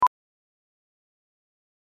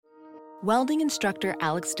Welding instructor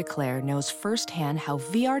Alex DeClaire knows firsthand how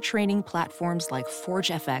VR training platforms like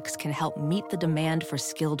ForgeFX can help meet the demand for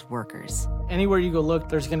skilled workers. Anywhere you go look,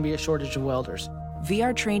 there's going to be a shortage of welders.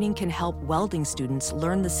 VR training can help welding students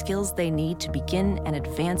learn the skills they need to begin and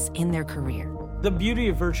advance in their career. The beauty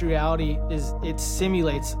of virtual reality is it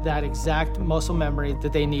simulates that exact muscle memory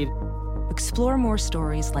that they need. Explore more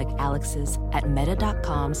stories like Alex's at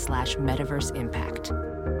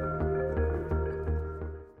meta.com/metaverseimpact.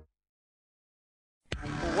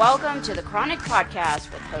 Welcome to the Chronic Podcast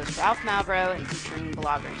with host Ralph Malbrough and featuring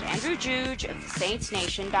bloggers Andrew Juge of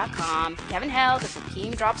TheSaintsNation.com, Kevin Held of The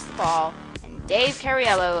Team Drops the Ball, and Dave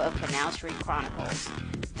Cariello of Canal Street Chronicles.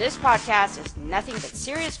 This podcast is nothing but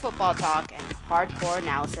serious football talk and hardcore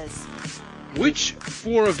analysis. Which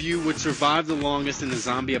four of you would survive the longest in the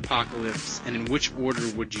zombie apocalypse, and in which order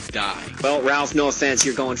would you die? Well, Ralph, no offense,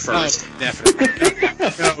 you're going first. Oh, definitely.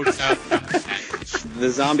 No. The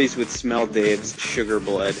zombies would smell Dave's sugar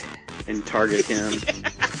blood and target him.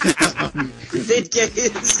 They'd get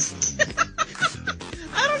his...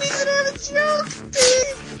 I don't even have a joke,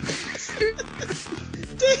 Dave!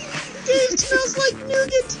 Dave smells like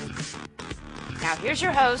nougat! Now here's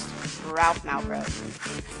your host, Ralph Malbrough.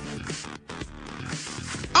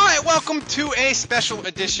 Alright, welcome to a special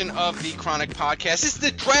edition of the Chronic Podcast. This is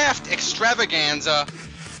the Draft Extravaganza.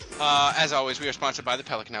 As always, we are sponsored by the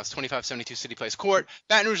Pelican House, 2572 City Place Court,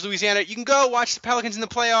 Baton Rouge, Louisiana. You can go watch the Pelicans in the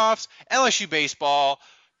playoffs, LSU baseball.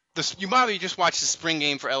 You probably just watched the spring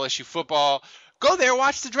game for LSU football. Go there,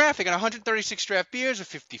 watch the draft. They got 136 draft beers, a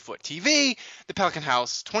 50-foot TV. The Pelican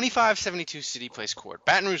House, 2572 City Place Court,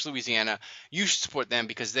 Baton Rouge, Louisiana. You should support them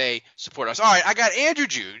because they support us. All right, I got Andrew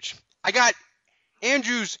Juge. I got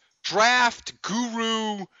Andrew's draft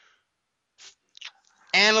guru,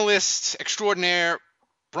 analyst extraordinaire,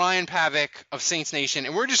 Brian Pavick of Saints Nation,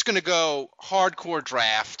 and we're just going to go hardcore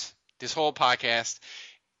draft this whole podcast.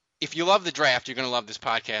 If you love the draft, you're going to love this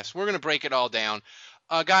podcast. We're going to break it all down.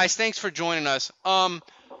 Guys, thanks for joining us. I'll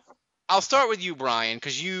start with you, Brian,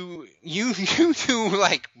 because you do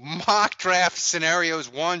like mock draft scenarios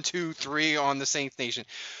 1, 2, 3 on the Saints Nation.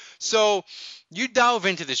 So you delve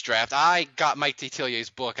into this draft. I got Mike Detilier's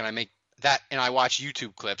book, and I watch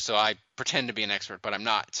YouTube clips, so I pretend to be an expert, but I'm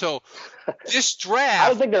not. So this draft, I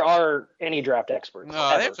don't think there are any draft experts.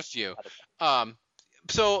 No, there's a few.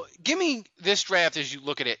 So give me this draft as you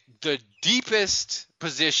look at it, the deepest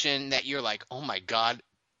position that you're like, oh my God,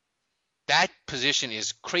 that position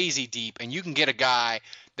is crazy deep, and you can get a guy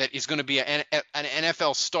that is going to be an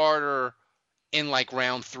NFL starter in like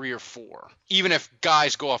round 3 or 4, even if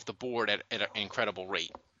guys go off the board at an incredible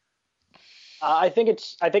rate. I think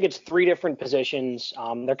it's 3 different positions.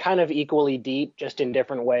 They're kind of equally deep, just in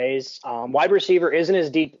different ways. Wide receiver isn't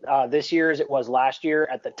as deep this year as it was last year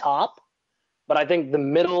at the top, but I think the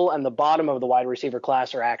middle and the bottom of the wide receiver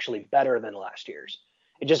class are actually better than last year's.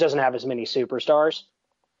 It just doesn't have as many superstars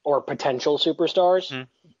or potential superstars.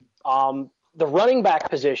 The running back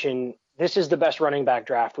position, this is the best running back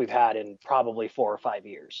draft we've had in probably 4 or 5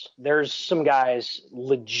 years. There's some guys,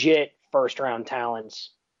 legit first-round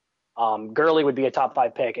talents. Gurley would be a top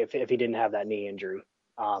 5 pick if he didn't have that knee injury.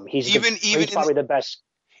 He's probably the best.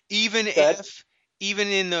 Even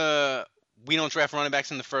in the we don't draft running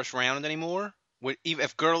backs in the first round anymore.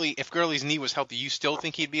 If Gurley's knee was healthy, you still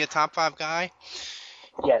think he'd be a top 5 guy?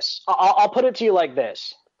 Yes, I'll put it to you like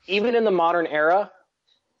this: even in the modern era,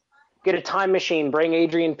 get a time machine, bring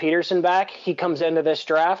Adrian Peterson back. He comes into this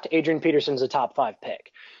draft. Adrian Peterson's a top 5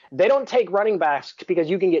 pick. They don't take running backs because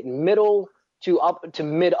you can get middle to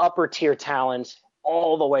mid upper tier talents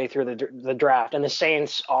all the way through the draft, and the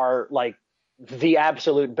Saints are like the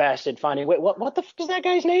absolute best at finding. Wait, what the f is that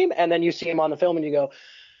guy's name? And then you see him on the film, and you go,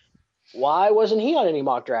 why wasn't he on any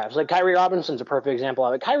mock drafts? Like Kyrie Robinson's a perfect example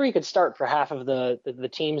of it. Kyrie could start for half of the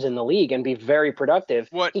teams in the league and be very productive.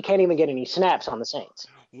 He can't even get any snaps on the Saints.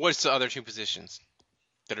 What's the other 2 positions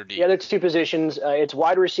that are deep? The other 2 positions, it's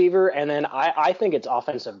wide receiver, and then I think it's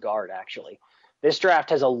offensive guard, actually. This draft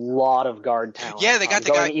has a lot of guard talent. Yeah, they got the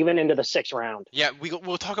going guy even into the 6th round. Yeah,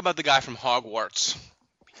 we'll talk about the guy from Hogwarts.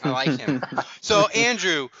 I like him. So,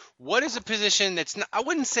 Andrew, what is a position that's not, I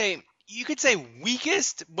wouldn't say, you could say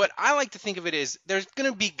weakest, but I like to think of it as there's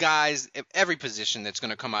going to be guys at every position that's going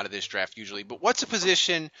to come out of this draft usually. But what's a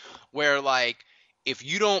position where, like, if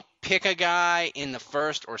you don't pick a guy in the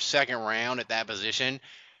 1st or 2nd round at that position,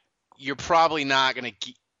 you're probably not going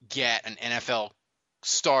to get an NFL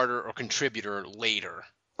starter or contributor later?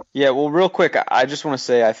 Yeah, well, real quick, I just want to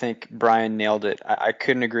say I think Brian nailed it. I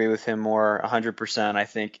couldn't agree with him more 100%. I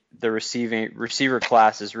think the receiver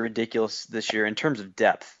class is ridiculous this year in terms of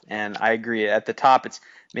depth, and I agree. At the top, it's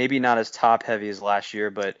maybe not as top-heavy as last year,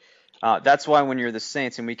 but That's why when you're the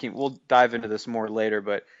Saints, and we'll dive into this more later,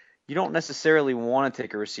 but you don't necessarily want to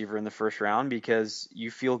take a receiver in the first round because you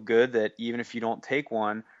feel good that even if you don't take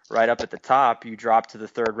one right up at the top, you drop to the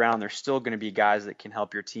third round, there's still going to be guys that can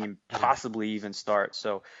help your team possibly even start.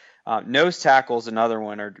 So nose tackle is another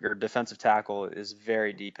one, or defensive tackle is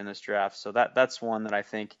very deep in this draft. So that's one that I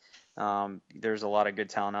think there's a lot of good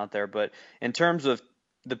talent out there. But in terms of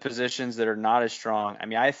the positions that are not as strong, I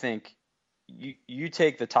mean, I think you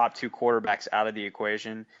take the top two quarterbacks out of the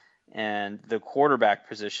equation, and the quarterback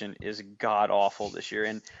position is god awful this year.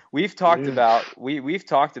 And we've talked about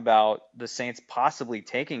the Saints possibly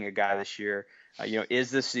taking a guy this year.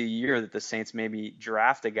 Is this a year that the Saints maybe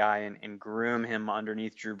draft a guy and groom him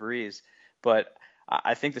underneath Drew Brees? But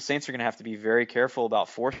I think the Saints are going to have to be very careful about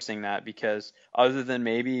forcing that, because other than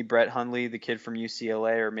maybe Brett Hundley, the kid from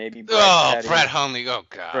UCLA, or maybe Brett Hundley, oh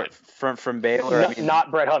god, from Baylor. Not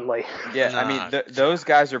Brett Hundley. Yeah, nah, those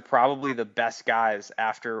guys are probably the best guys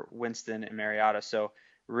after Winston and Mariota. So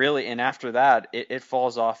really, and after that, it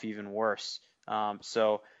falls off even worse.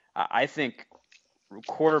 So I think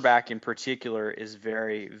quarterback in particular is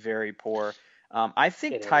very, very poor. I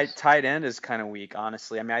think tight end is kind of weak,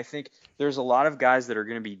 honestly. I mean, I think there's a lot of guys that are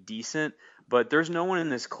going to be decent, but there's no one in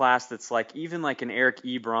this class that's even like an Eric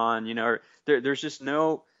Ebron, there's just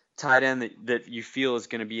no tight end that you feel is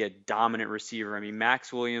going to be a dominant receiver. I mean,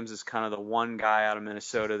 Max Williams is kind of the one guy out of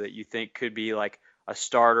Minnesota that you think could be like a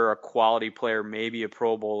starter, a quality player, maybe a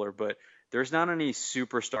Pro Bowler, but there's not any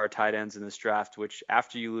superstar tight ends in this draft, which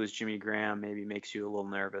after you lose Jimmy Graham maybe makes you a little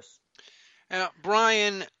nervous.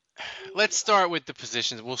 Brian, let's start with the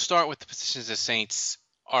positions. We'll start with the positions the Saints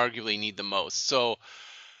arguably need the most. So,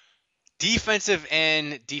 defensive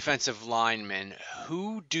end, defensive linemen.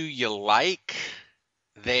 Who do you like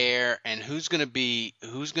there, and who's going to be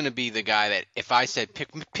the guy that if I said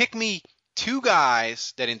pick me two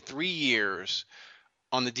guys that in 3 years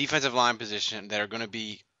on the defensive line position that are going to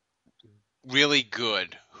be really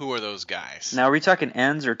good? Who are those guys? Now, are we talking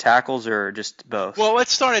ends or tackles or just both? Well,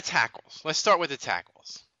 let's start at tackles. Let's start with the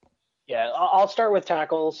tackles. Yeah, I'll start with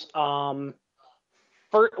tackles. We'll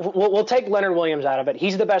take Leonard Williams out of it.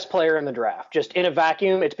 He's the best player in the draft. Just in a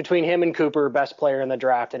vacuum, it's between him and Cooper, best player in the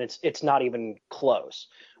draft, and it's not even close.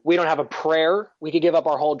 We don't have a prayer. We could give up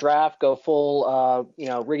our whole draft, go full,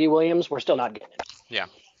 Riggy Williams. We're still not getting it. Yeah.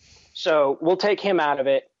 So we'll take him out of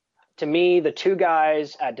it. To me, the two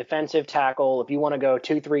guys at defensive tackle, if you want to go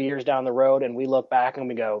 2-3 years down the road and we look back and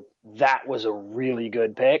we go, that was a really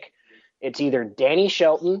good pick, it's either Danny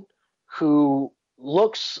Shelton, who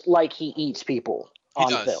looks like he eats people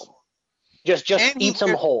on film. Just eats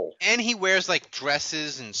them whole. And he wears like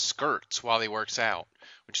dresses and skirts while he works out,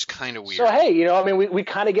 which is kind of weird. So, hey, we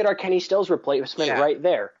kind of get our Kenny Stills replacement right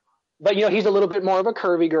there. But, he's a little bit more of a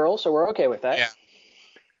curvy girl, so we're okay with that. Yeah.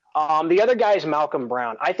 The other guy is Malcolm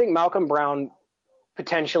Brown. I think Malcolm Brown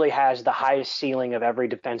potentially has the highest ceiling of every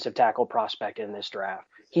defensive tackle prospect in this draft.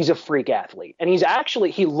 He's a freak athlete. And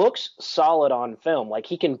he looks solid on film. Like,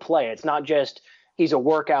 he can play. It's not just he's a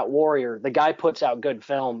workout warrior. The guy puts out good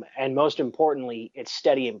film. And most importantly, it's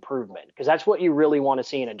steady improvement, because that's what you really want to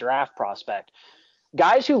see in a draft prospect.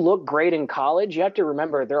 Guys who look great in college, you have to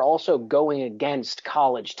remember they're also going against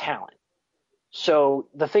college talent. So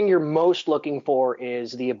the thing you're most looking for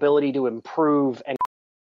is the ability to improve. And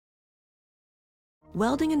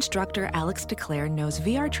Welding instructor Alex DeClaire knows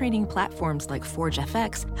VR training platforms like Forge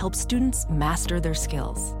FX help students master their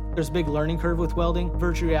skills. There's a big learning curve with welding.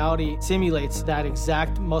 Virtual reality simulates that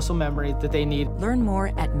exact muscle memory that they need. Learn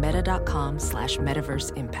more at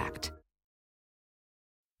meta.com/metaverseimpact.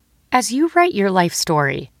 As you write your life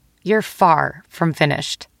story, you're far from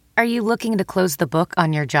finished. Are you looking to close the book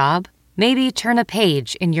on your job? Maybe turn a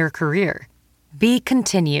page in your career. Be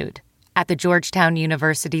continued at the Georgetown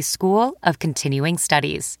University School of Continuing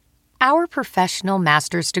Studies. Our professional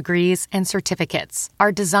master's degrees and certificates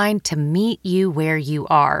are designed to meet you where you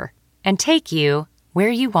are and take you where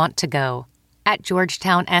you want to go. At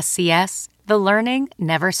Georgetown SCS, the learning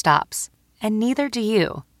never stops, and neither do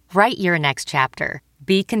you. Write your next chapter.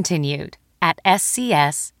 Be continued at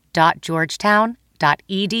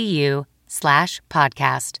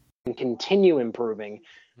scs.georgetown.edu/podcast. And continue improving.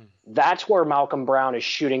 That's where Malcolm Brown is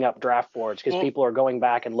shooting up draft boards, because people are going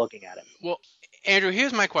back and looking at him. Well, Andrew,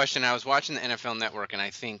 here's my question. I was watching the NFL Network, and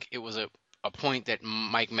I think it was a point that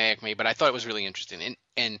Mike Mayock made, but I thought it was really interesting.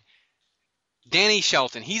 And Danny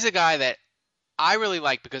Shelton, he's a guy that I really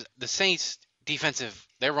like, because the Saints'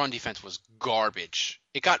 their run defense was garbage.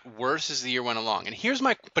 It got worse as the year went along. And here's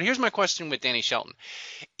my question with Danny Shelton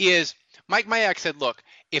is Mike Mayock said, look,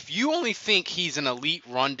 if you only think he's an elite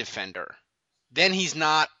run defender, then he's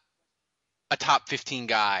not a top 15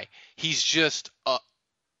 guy. he's just a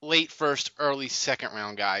late first, early second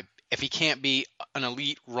round guy if he can't be an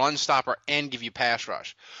elite run stopper and give you pass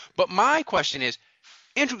rush. But my question is,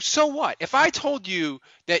 Andrew, so what? If I told you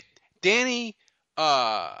that Danny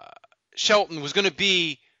Shelton was going to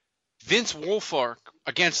be Vince Wilfork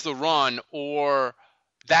against the run or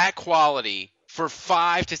that quality for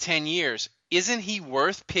 5 to 10 years, isn't he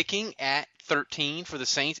worth picking at 13 for the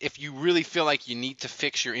Saints if you really feel like you need to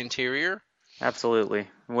fix your interior? Absolutely.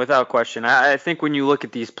 Without question. I think when you look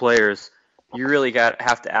at these players, you really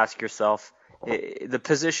have to ask yourself, the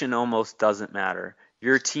position almost doesn't matter.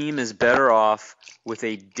 Your team is better off with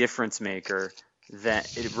a difference maker, that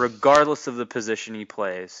regardless of the position he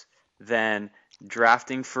plays, than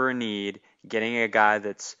drafting for a need, getting a guy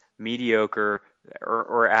that's mediocre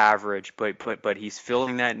or average, but he's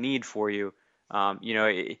filling that need for you.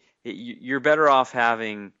 You're better off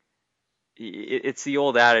having. It's the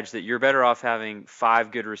old adage that you're better off having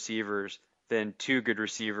 5 good receivers than 2 good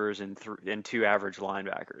receivers and 2 average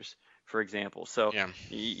linebackers, for example. So yeah.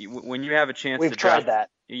 When you have a chance, we've to draft, tried that.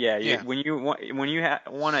 Yeah. When you have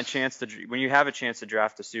a chance to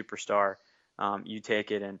draft a superstar, you take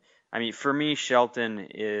it. And I mean, for me, Shelton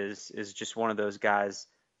is just one of those guys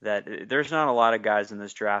that there's not a lot of guys in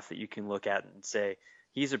this draft that you can look at and say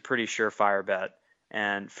he's a pretty surefire bet.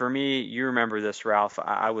 And for me, you remember this, Ralph.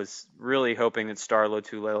 I was really hoping that Star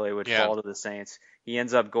Lotulelei would fall to the Saints. He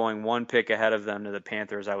ends up going 1 pick ahead of them to the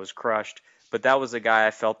Panthers. I was crushed, but that was a guy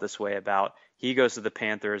I felt this way about. He goes to the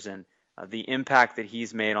Panthers, and the impact that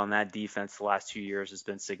he's made on that defense the last 2 years has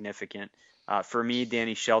been significant. For me,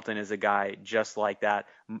 Danny Shelton is a guy just like that,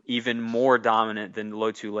 even more dominant than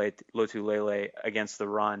Lotulelei against the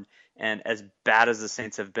run. And as bad as the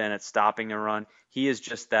Saints have been at stopping the run, he is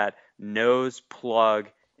just that nose plug.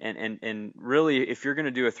 And really, if you're going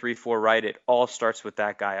to do a 3-4 right, it all starts with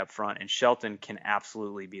that guy up front. And Shelton can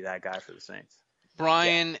absolutely be that guy for the Saints.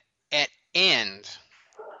 Brian, at end,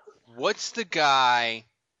 what's the guy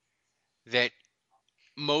that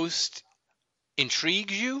most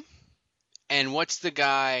intrigues you? And what's the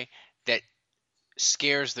guy that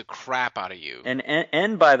scares the crap out of you?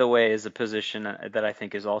 And by the way, is a position that I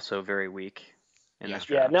think is also very weak in this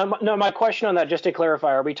draft. Yeah. No. My question on that, just to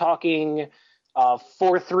clarify, are we talking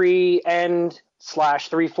 4-3 end /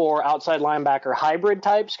 3-4 outside linebacker hybrid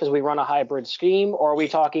types because we run a hybrid scheme, or are we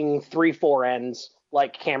talking 3-4 ends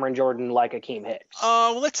like Cameron Jordan, like Akeem Hicks?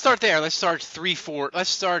 Well, let's start there. Let's start 3-4. Let's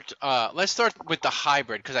start with the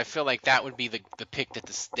hybrid because I feel like that would be the pick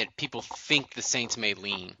that people think the Saints may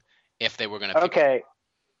lean if they were going to pick. Okay.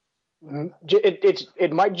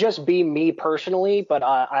 It might just be me personally, but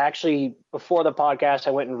I actually, before the podcast,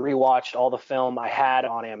 I went and rewatched all the film I had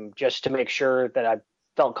on him just to make sure that I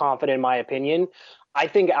felt confident in my opinion. I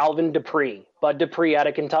think Alvin Dupree, Bud Dupree out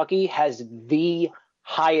of Kentucky, has the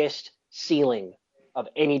highest ceiling of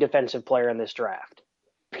any defensive player in this draft,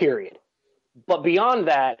 period. But beyond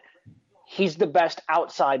that, he's the best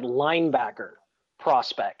outside linebacker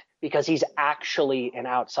prospect because he's actually an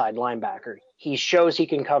outside linebacker. He shows he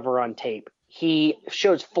can cover on tape. He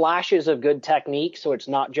shows flashes of good technique, so it's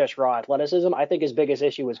not just raw athleticism. I think his biggest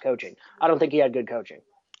issue was coaching. I don't think he had good coaching.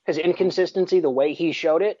 His inconsistency, the way he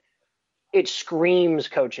showed it, it screams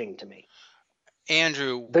coaching to me.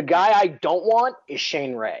 Andrew. The guy I don't want is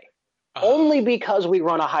Shane Ray. Only because we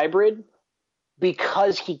run a hybrid,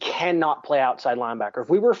 because he cannot play outside linebacker. If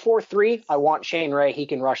we were 4-3, I want Shane Ray. He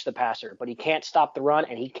can rush the passer, but he can't stop the run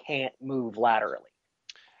and he can't move laterally.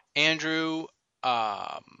 Andrew,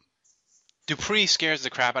 Dupree scares the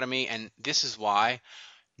crap out of me, and this is why.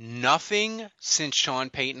 Nothing since Sean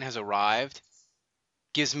Payton has arrived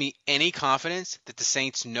gives me any confidence that the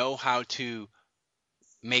Saints know how to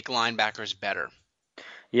make linebackers better.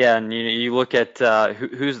 Yeah, and you look at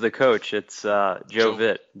who's the coach. It's Joe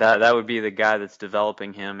Vitt. That would be the guy that's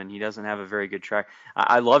developing him, and he doesn't have a very good track.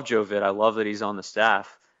 I love Joe Vitt. I love that he's on the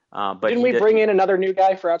staff. But didn't we bring in another new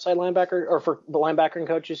guy for outside linebacker or for the linebacker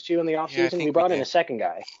coaches too in the offseason? We brought in a second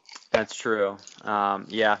guy. That's true.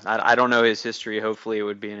 I don't know his history. Hopefully, it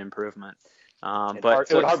would be an improvement. But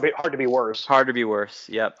it would hard to be worse. Hard to be worse.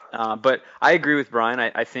 Yep. But I agree with Brian.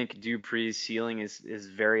 I think Dupree's ceiling is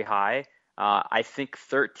very high. I think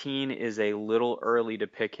 13 is a little early to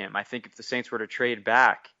pick him. I think if the Saints were to trade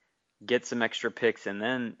back, get some extra picks, and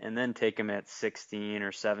then take him at 16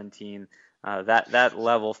 or 17, that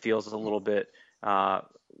level feels a little bit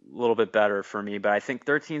better for me. But I think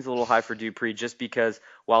 13 is a little high for Dupree just because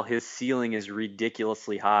while his ceiling is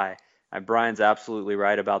ridiculously high, Brian's absolutely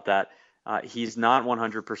right about that. he's not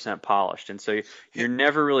 100% polished, and so you're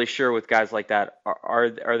never really sure with guys like that. Are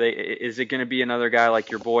they? Is it going to be another guy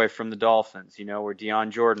like your boy from the Dolphins, or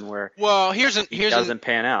Deion Jordan, where doesn't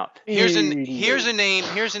pan out? Here's a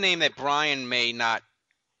name that Brian may not.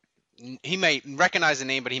 He may recognize the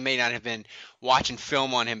name, but he may not have been watching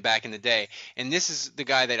film on him back in the day. And this is the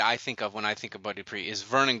guy that I think of when I think of Bud Dupree, is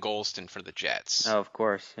Vernon Gholston for the Jets. Oh, of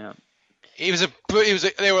course, yeah.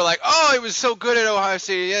 They were like, oh, he was so good at Ohio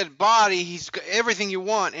State. He had body. He's got everything you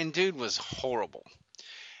want. And dude was horrible.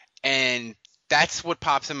 And that's what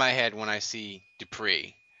pops in my head when I see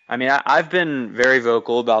Dupree. I mean, I've been very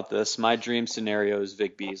vocal about this. My dream scenario is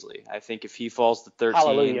Vic Beasley. I think if he falls to 13,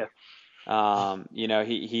 hallelujah.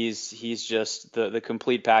 He's just the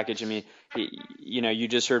complete package. I mean, you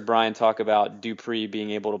just heard Brian talk about Dupree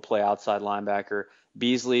being able to play outside linebacker.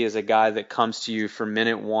 Beasley is a guy that comes to you from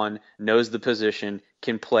minute one, knows the position,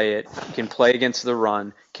 can play it, can play against the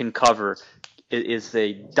run, can cover. It is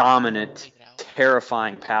a dominant,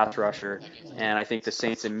 terrifying pass rusher, and I think the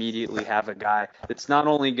Saints immediately have a guy that's not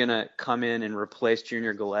only going to come in and replace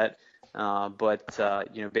Junior Galette, but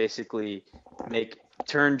basically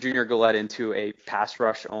turn Junior Galette into a pass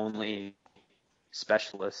rush only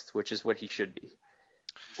specialist, which is what he should be.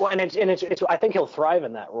 Well, and it's I think he'll thrive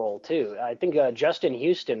in that role too. I think Justin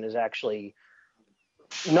Houston is actually,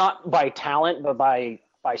 not by talent but by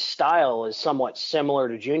style, is somewhat similar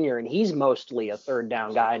to Junior, and he's mostly a third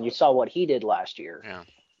down guy, and you saw what he did last year. Yeah.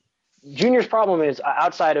 Junior's problem is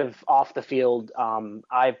outside of off the field. I'm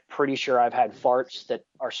pretty sure I've had farts that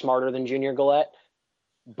are smarter than Junior Galette,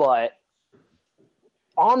 but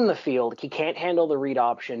on the field, he can't handle the read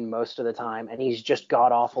option most of the time, and he's just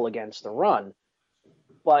god-awful against the run.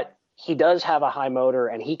 But he does have a high motor,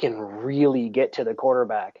 and he can really get to the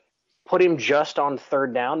quarterback. Put him just on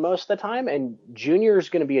third down most of the time, and Junior's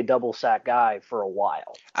going to be a double sack guy for a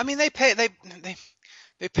while. I mean, they pay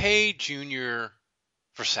Junior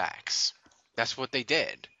for sacks. That's what they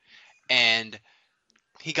did, and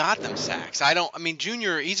he got them sacks.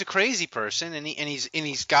 Junior, he's a crazy person, and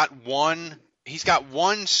he's got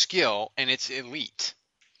one skill, and it's elite.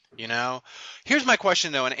 Here's my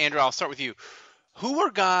question though, and Andrew, I'll start with you. Who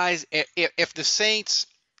are guys, if the Saints,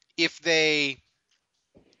 if they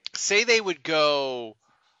say they would go,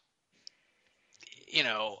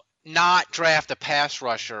 not draft a pass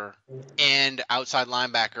rusher and outside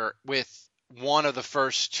linebacker with one of the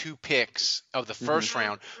first two picks of the first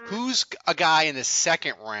round, who's a guy in the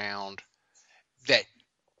second round that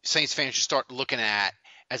Saints fans should start looking at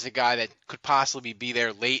as a guy that could possibly be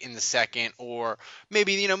there late in the second, or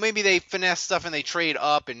maybe they finesse stuff and they trade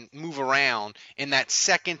up and move around in that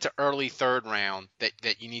second to early third round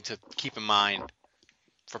that you need to keep in mind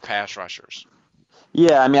for pass rushers?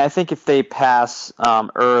 Yeah, I mean, I think if they pass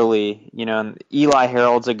early, and Eli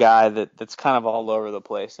Harold's a guy that's kind of all over the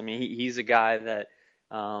place. I mean, he's a guy that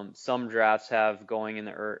some drafts have going in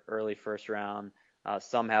the early first round.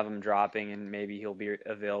 Some have him dropping, and maybe he'll be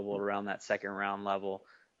available around that second round level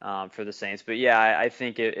for the Saints. But yeah, I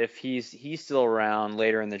think if he's still around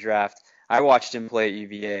later in the draft, I watched him play at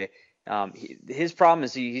UVA. His problem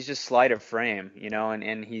is he's just slight of frame,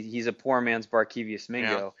 and he's a poor man's Barkevious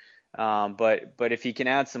Mingo. Yeah. But if he can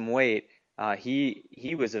add some weight,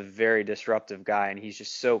 he was a very disruptive guy, and he's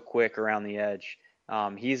just so quick around the edge.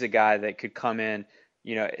 He's a guy that could come in,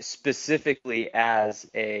 specifically as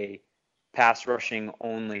a pass rushing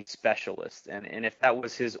only specialist. And if that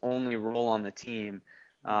was his only role on the team,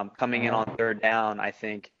 coming in on third down, I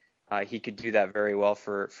think he could do that very well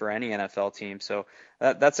for any NFL team. So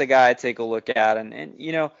that's a guy I take a look at. And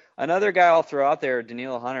another guy I'll throw out there,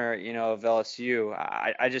 Danielle Hunter, of LSU.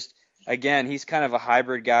 I just, again, he's kind of a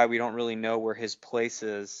hybrid guy. We don't really know where his place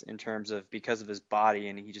is because of his body,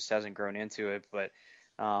 and he just hasn't grown into it. But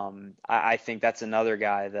I think that's another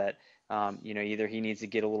guy that, either he needs to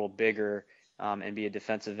get a little bigger and be a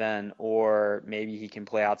defensive end, or maybe he can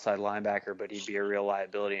play outside linebacker, but he'd be a real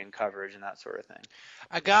liability in coverage and that sort of thing.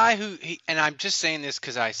 A guy and I'm just saying this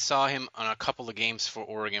because I saw him on a couple of games for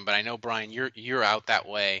Oregon, but I know, Brian, you're out that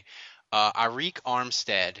way. Arik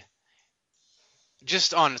Armstead,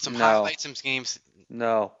 just on some highlights, some games.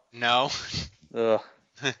 No. Ugh.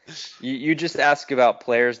 You just ask about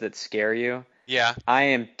players that scare you. Yeah. I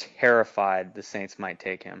am terrified the Saints might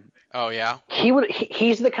take him. Oh yeah.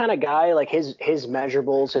 He's the kind of guy, like his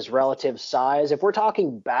measurables, his relative size. If we're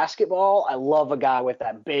talking basketball, I love a guy with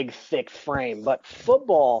that big, thick frame. But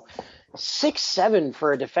football, 6'7"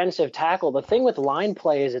 for a defensive tackle. The thing with line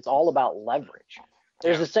play is it's all about leverage.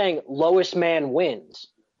 There's the saying, lowest man wins.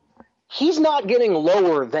 He's not getting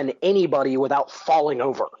lower than anybody without falling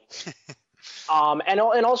over. And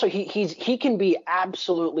also he can be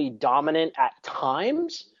absolutely dominant at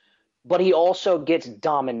times, but he also gets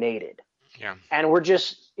dominated. Yeah. And we're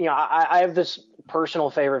just, I have this personal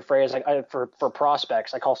favorite phrase for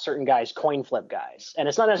prospects. I call certain guys coin flip guys, and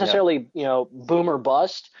it's not necessarily boom or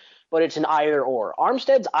bust, but it's an either or.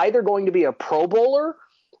 Armstead's either going to be a Pro Bowler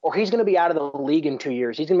or he's going to be out of the league in 2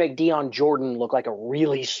 years. He's going to make Deion Jordan look like a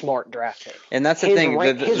really smart draft pick. And that's the thing.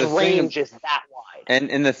 His range is that wide.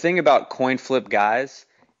 And the thing about coin flip guys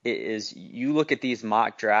is you look at these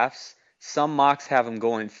mock drafts, some mocks have him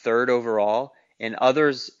going 3rd overall, and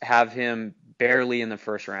others have him barely in the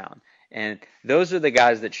 1st round. And those are the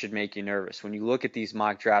guys that should make you nervous. When you look at these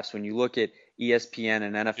mock drafts, when you look at ESPN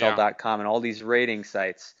and NFL.com and all these rating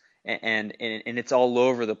sites, and it's all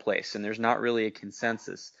over the place, and there's not really a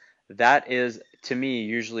consensus. That is, to me,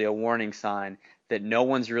 usually a warning sign that no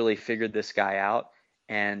one's really figured this guy out,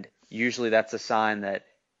 and usually that's a sign that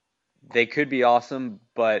they could be awesome,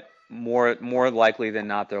 but more likely than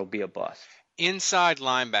not, there'll be a bust. Inside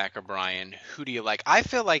linebacker, Brian, who do you like? I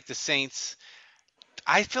feel like the Saints,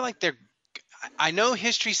 I know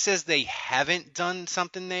history says they haven't done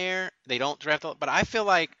something there. They don't draft, but I feel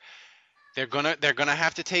like they're gonna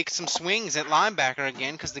have to take some swings at linebacker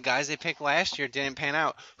again because the guys they picked last year didn't pan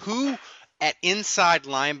out. Who at inside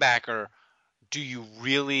linebacker do you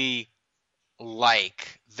really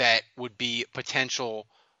like that would be potential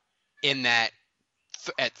in that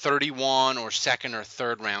at 31 or 2nd or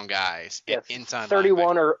 3rd round guys? Yes, inside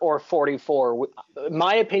 31 or 44. In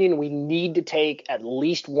my opinion, we need to take at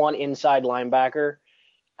least one inside linebacker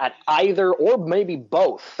at either or maybe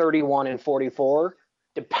both 31 and 44.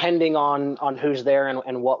 Depending on who's there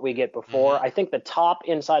and what we get before. I think the top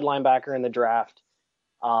inside linebacker in the draft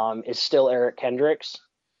is still Eric Kendricks.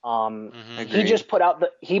 He just put out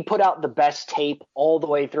the best tape all the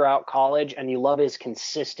way throughout college, and you love his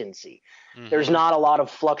consistency. There's not a lot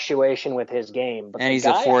of fluctuation with his game, but and he's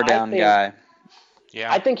a 4-down guy.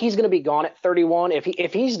 Yeah, I think he's going to be gone at 31.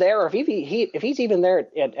 If he's there, or if he's even there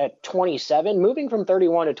at 27, moving from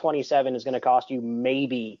 31 to 27 is going to cost you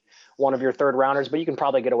maybe one of your 3rd rounders, but you can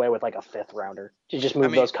probably get away with like a 5th rounder to just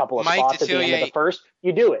move those couple of spots at the end of the 1st.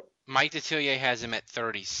 You do it. Mike Detillier has him at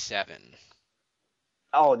 37.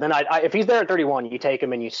 Oh, then if he's there at 31, you take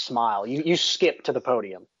him and you smile. You skip to the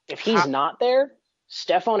podium. If he's not there,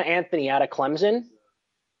 Stephon Anthony out of Clemson.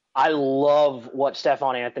 I love what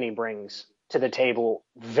Stephon Anthony brings to the table.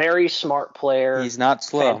 Very smart player. He's not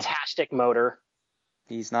slow. Fantastic motor.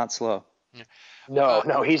 He's not slow.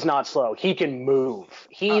 No, he's not slow. He can move.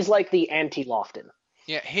 He's like the anti-Lofton.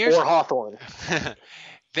 Yeah, or Hawthorne.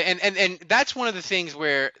 and that's one of the things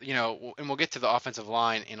where, and we'll get to the offensive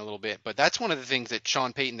line in a little bit, but that's one of the things that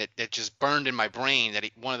Sean Payton that just burned in my brain,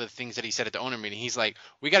 one of the things that he said at the owner meeting. He's like,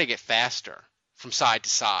 we got to get faster from side to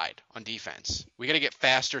side on defense. We got to get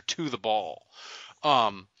faster to the ball.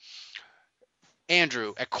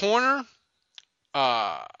 Andrew, at corner,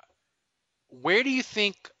 where do you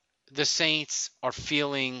think the Saints are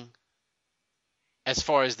feeling as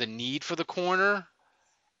far as the need for the corner,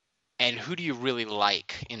 and who do you really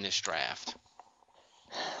like in this draft?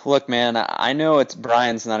 Look, man, I know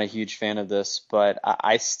Brian's not a huge fan of this, but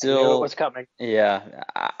I still I knew it was coming. Yeah,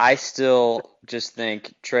 I still just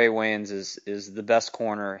think Trey Waynes is the best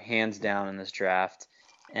corner, hands down, in this draft.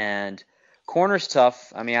 And corner's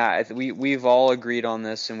tough. I mean, we've all agreed on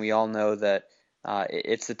this, and we all know that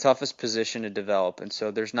it's the toughest position to develop. And so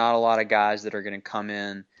there's not a lot of guys that are going to come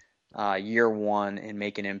in year one and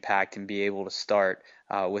make an impact and be able to start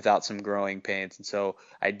without some growing pains. And so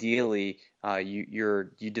ideally, you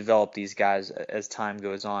develop these guys as time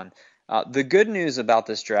goes on. The good news about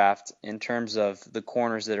this draft in terms of the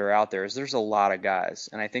corners that are out there is there's a lot of guys,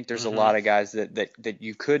 and I think there's a lot of guys that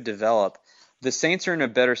you could develop. The Saints are in a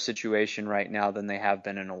better situation right now than they have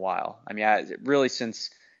been in a while. I mean, really since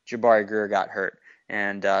Jabari Greer got hurt,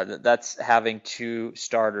 and that's having 2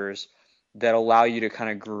 starters that allow you to kind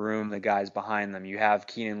of groom the guys behind them. You have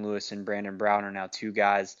Keenan Lewis and Brandon Brown are now 2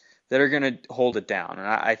 guys that are going to hold it down,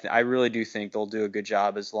 and I really do think they'll do a good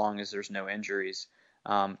job as long as there's no injuries.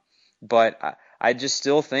 But I just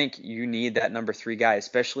still think you need that number 3 guy,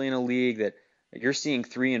 especially in a league that you're seeing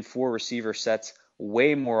 3 and 4 receiver sets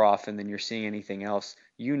way more often than you're seeing anything else.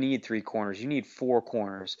 You need 3 corners. You need 4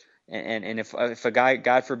 corners. And if a guy,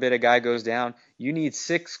 God forbid, a guy goes down, you need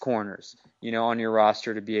 6 corners, on your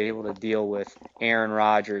roster to be able to deal with Aaron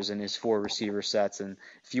Rodgers and his 4 receiver sets. And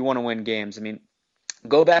if you want to win games, I mean,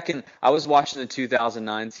 go back and I was watching the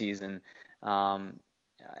 2009 season,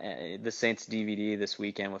 the Saints DVD this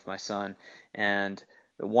weekend with my son, and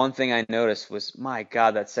the one thing I noticed was, my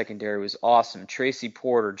God, that secondary was awesome. Tracy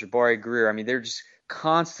Porter, Jabari Greer. I mean, they're just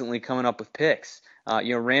constantly coming up with picks.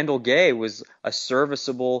 Randall Gay was a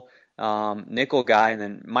serviceable nickel guy, and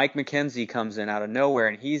then Mike McKenzie comes in out of nowhere,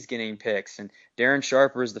 and he's getting picks. And Darren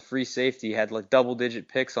Sharper is the free safety, had like double-digit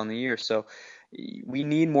picks on the year. So we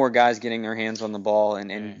need more guys getting their hands on the ball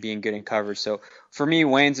and being good in coverage. So for me,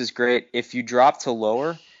 Waynes is great. If you drop to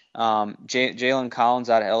lower, Jalen Collins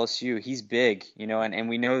out of LSU, he's big, and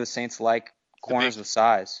we know the Saints like corners with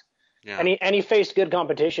size. Yeah. And he faced good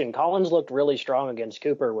competition. Collins looked really strong against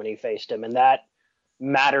Cooper when he faced him, and that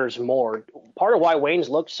matters more. Part of why Waynes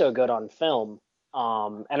looked so good on film,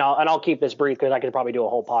 and I'll keep this brief because I could probably do a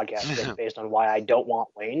whole podcast just based on why I don't want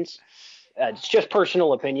Waynes. It's just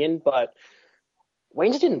personal opinion, but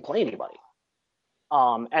Waynes didn't play anybody.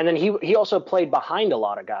 And then he also played behind a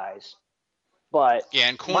lot of guys. But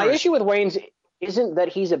my issue with Waynes isn't that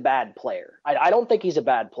he's a bad player. I don't think he's a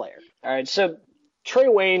bad player. All right, so Trey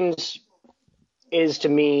Waynes is, to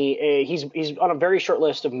me, he's on a very short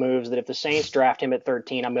list of moves that if the Saints draft him at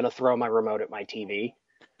 13, I'm going to throw my remote at my TV.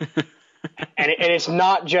 and it's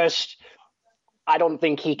not just I don't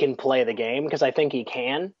think he can play the game, because I think he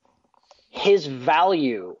can. His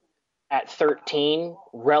value at 13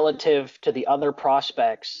 relative to the other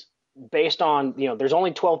prospects, based on, there's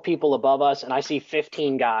only 12 people above us, and I see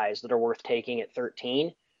 15 guys that are worth taking at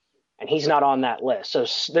 13, and he's not on that list. So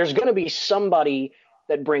there's going to be somebody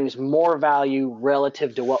that brings more value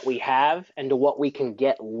relative to what we have and to what we can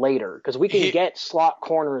get later, because we can get slot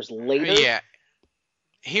corners later. Yeah.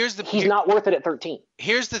 He's not worth it at 13.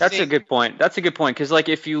 That's a good point. Because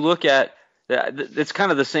if you look at it's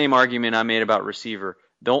kind of the same argument I made about receiver.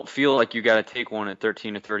 Don't feel like you got to take one at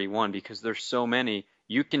 13 to 31 because there's so many.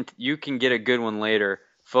 You can get a good one later.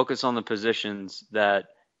 Focus on the positions that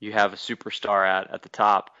you have a superstar at the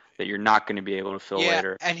top that you're not going to be able to fill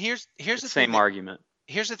later. And here's the same argument.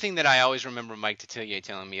 Here's the thing that I always remember Mike Detillier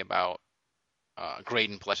telling me about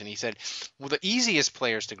grading players, and he said, well, the easiest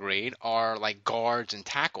players to grade are like guards and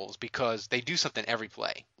tackles because they do something every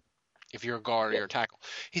play. If you're a guard or you're a tackle,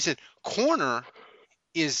 he said corner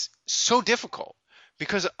is so difficult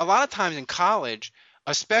because a lot of times in college,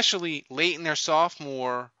 especially late in their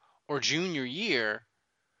sophomore or junior year,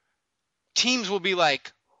 teams will be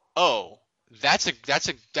like, "Oh, that's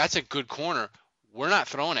a good corner. We're not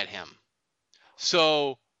throwing at him."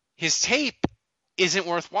 So his tape isn't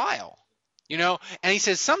worthwhile, And he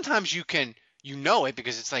says sometimes you can, it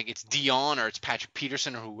because it's like it's Dion or it's Patrick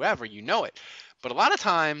Peterson or whoever, it. But a lot of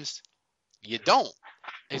times you don't.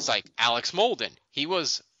 It's like Alex Molden. He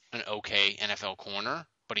was an okay NFL corner,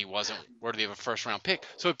 but he wasn't worthy of a first-round pick.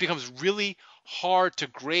 So it becomes really hard to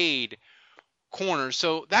grade corners.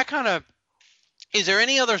 So that kind of – is there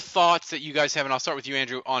any other thoughts that you guys have, and I'll start with you,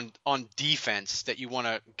 Andrew, on defense that you want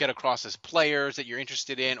to get across as players that you're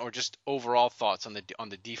interested in, or just overall thoughts on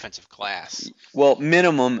the defensive class? Well,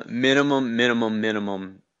 minimum,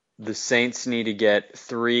 the Saints need to get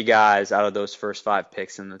 3 guys out of those first 5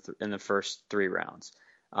 picks in the first 3 rounds.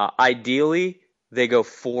 Ideally, they go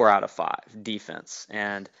 4 out of 5 defense.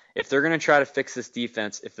 And if they're going to try to fix this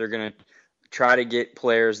defense, if they're going to try to get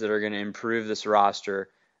players that are going to improve this roster,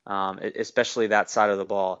 especially that side of the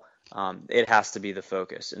ball, it has to be the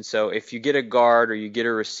focus. And so if you get a guard or you get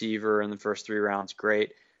a receiver in the first 3 rounds,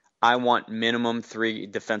 great. I want minimum 3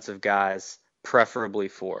 defensive guys, preferably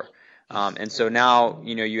 4. And so now,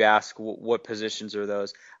 you ask what positions are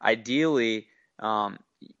those? Ideally,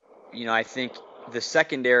 I think the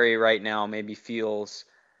secondary right now maybe feels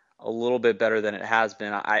a little bit better than it has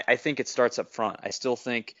been. I think it starts up front. I still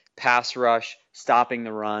think pass rush, stopping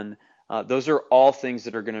the run, those are all things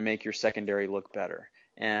that are going to make your secondary look better.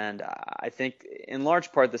 And I think in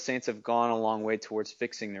large part the Saints have gone a long way towards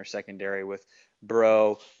fixing their secondary with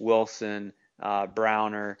Bro, Wilson,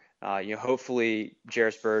 Browner. Hopefully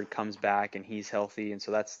Jairus Byrd comes back and he's healthy, and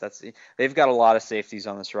so that's they've got a lot of safeties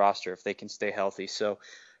on this roster if they can stay healthy. So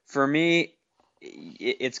for me,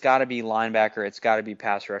 it's got to be linebacker, it's got to be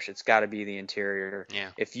pass rush, it's got to be the interior. Yeah.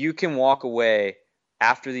 If you can walk away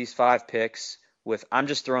after these 5 picks with, I'm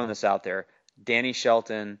just throwing this out there, Danny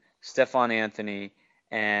Shelton, Stephon Anthony,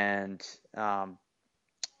 and some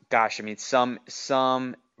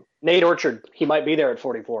Nate Orchard, he might be there at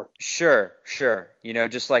 44. Sure.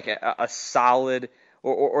 Just like a solid,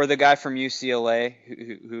 or the guy from UCLA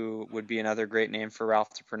who would be another great name for Ralph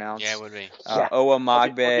to pronounce. Yeah, it would be. Owa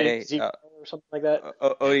Magbe, or something like that.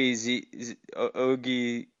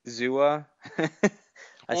 Ogizua.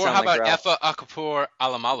 Or how about Efa Akapor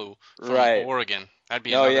Alamalu from Oregon? That'd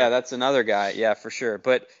be yeah, that's another guy. Yeah, for sure.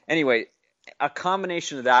 But anyway, a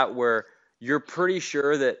combination of that where you're pretty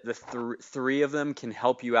sure that the three of them can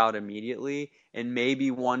help you out immediately, and maybe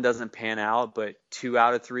one doesn't pan out, but 2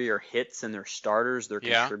 out of 3 are hits and they're starters, they're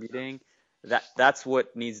contributing. That's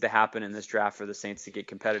what needs to happen in this draft for the Saints to get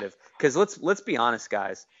competitive. Because let's be honest,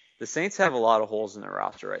 guys, the Saints have a lot of holes in their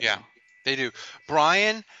roster right now. Yeah, they do.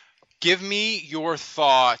 Brian, give me your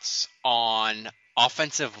thoughts on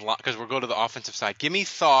offensive line, because we'll go to the offensive side. Give me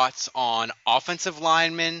thoughts on offensive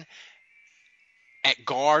linemen at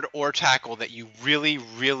guard or tackle that you really,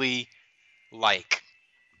 really like.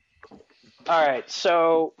 All right,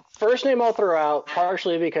 so first name I'll throw out,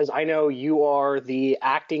 partially because I know you are the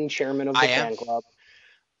acting chairman of the fan club.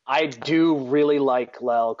 I do really like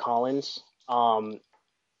La'el Collins.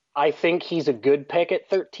 I think he's a good pick at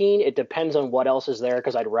 13. It depends on what else is there,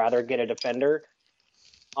 because I'd rather get a defender.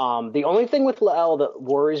 The only thing with La'el that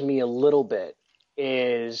worries me a little bit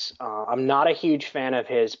is I'm not a huge fan of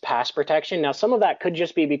his pass protection. Now, some of that could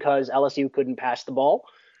just be because LSU couldn't pass the ball.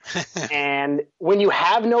 And when you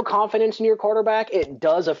have no confidence in your quarterback, it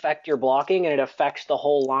does affect your blocking and it affects the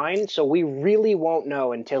whole line. So we really won't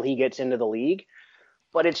know until he gets into the league.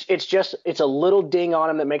 But it's a little ding on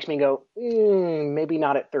him that makes me go, maybe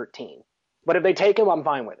not at 13. But if they take him, I'm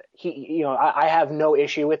fine with it. I have no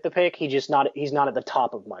issue with the pick. He's not at the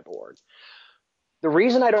top of my board. The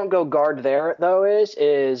reason I don't go guard there, though,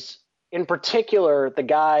 is in particular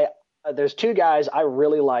there's 2 guys I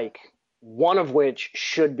really like, one of which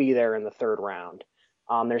should be there in the 3rd round.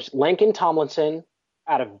 There's Lincoln Tomlinson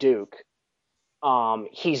out of Duke.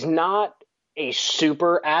 He's not a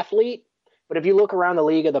super athlete, but if you look around the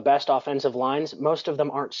league of the best offensive lines, most of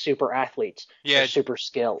them aren't super athletes. Yeah, they're super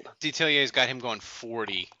skilled. Detilier's got him going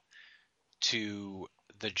 40 to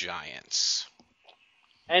the Giants.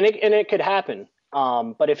 And it could happen.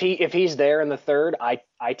 But if he's there in the 3rd,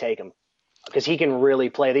 I take him, because he can really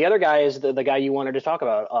play. The other guy is the guy you wanted to talk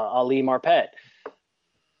about, Ali Marpet.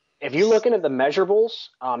 If you're looking at the measurables,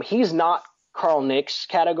 he's not Carl Nix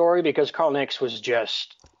category, because Carl Nix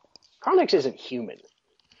isn't human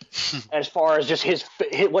as far as just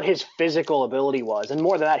what his physical ability was, and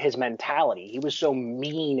more than that, his mentality. He was so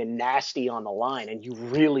mean and nasty on the line, and you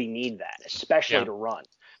really need that, especially to run.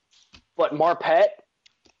 But Marpet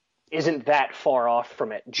isn't that far off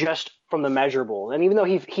from it, just from the measurable. And even though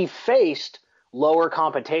he faced lower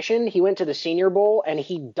competition, he went to the Senior Bowl and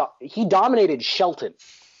he dominated Shelton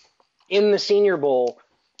in the Senior Bowl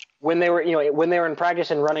when they were in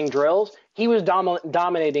practice and running drills. He was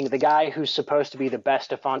dominating the guy who's supposed to be the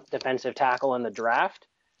best defensive tackle in the draft.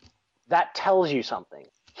 That tells you something.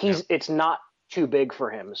 It's not too big for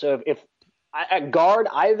him. So if at guard,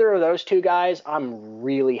 either of those 2 guys, I'm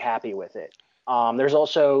really happy with it. There's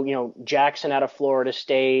also, Jackson out of Florida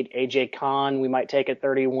State, AJ Khan, we might take at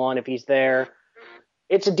 31 if he's there.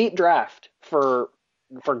 It's a deep draft for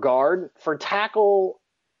guard. For tackle,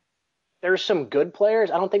 there's some good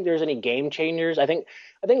players. I don't think there's any game changers. I think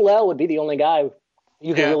La'el would be the only guy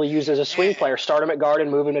you can really use as a swing player. Start him at guard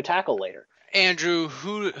and move him to tackle later. Andrew,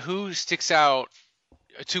 who sticks out?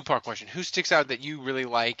 A 2-part question. Who sticks out that you really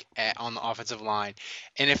like on the offensive line?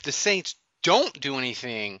 And if the Saints don't do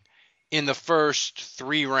anything in the first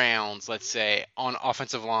 3 rounds, let's say, on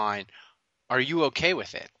offensive line, are you okay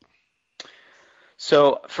with it?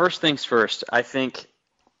 So first things first, I think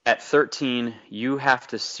at 13, you have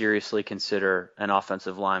to seriously consider an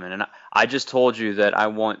offensive lineman. And I just told you that I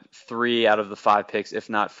want 3 out of the 5 picks, if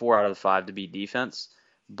not 4 out of the 5, to be defense.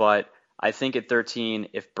 But I think at 13,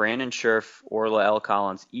 if Brandon Scherff or La'el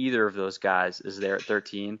Collins, either of those guys is there at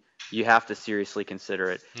 13, you have to seriously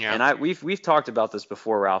consider it. Yeah. And we've talked about this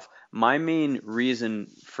before, Ralph. My main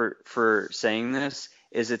reason for saying this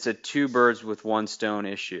is it's a 2 birds with 1 stone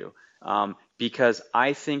issue. Because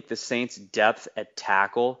I think the Saints' depth at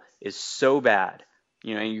tackle is so bad.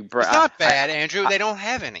 It's not bad, Andrew. They don't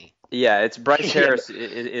have any. Yeah, it's Bryce Harris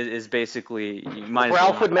is basically.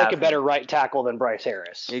 Ralph would make a better right tackle than Bryce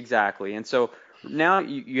Harris. Exactly, and so now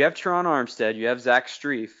you have Teron Armstead, you have Zach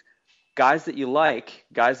Strief, guys that you like,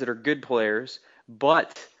 guys that are good players,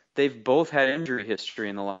 but they've both had injury history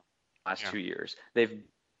in the last 2 years. They've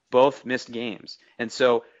both missed games, and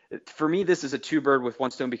so. For me, this is a 2 bird with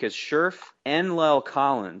 1 stone because Scherff and La'el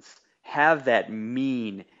Collins have that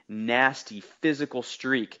mean, nasty, physical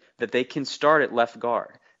streak that they can start at left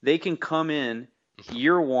guard. They can come in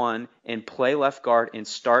year 1 and play left guard and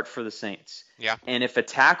start for the Saints. Yeah. And if a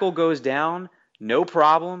tackle goes down, no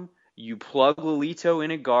problem. You plug Lolito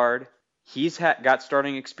in at guard. He's got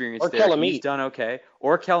starting experience there. Kelemete. He's done okay.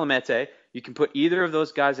 Or Kelemete. You can put either of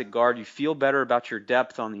those guys at guard. You feel better about your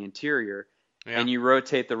depth on the interior. Yeah. And you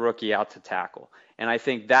rotate the rookie out to tackle. And I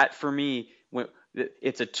think that, for me,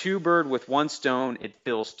 it's a two bird with one stone. It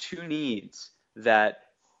fills two needs. That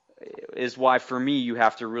is why, for me, you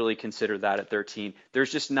have to really consider that at 13.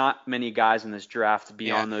 There's just not many guys in this draft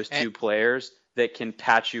beyond those two players that can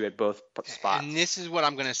patch you at both spots. And this is what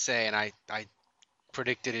I'm going to say, and I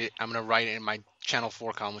predicted it. I'm going to write it in my Channel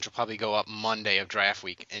 4 column, which will probably go up Monday of draft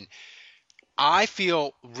week. And I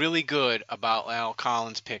feel really good about Al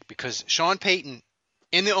Collins' pick because Sean Payton,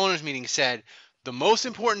 in the owners' meeting, said the most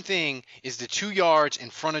important thing is the 2 yards in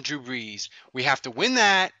front of Drew Brees. We have to win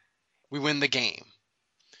that. We win the game.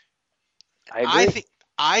 I agree.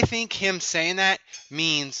 I think him saying that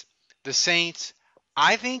means the Saints,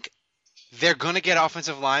 I think they're going to get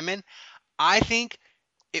offensive linemen. I think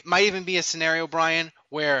it might even be a scenario, Brian,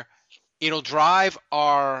 where it'll drive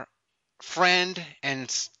our friend and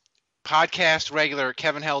podcast regular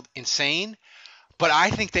Kevin Held insane, but I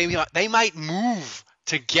think they might move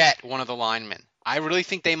to get one of the linemen. I really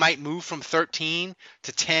think they might move from 13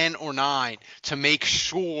 to 10 or 9 to make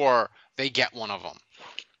sure they get one of them.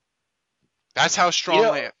 That's how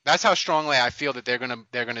strongly I feel that they're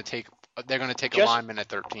gonna take a lineman at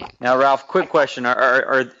 13. Now, Ralph, quick question: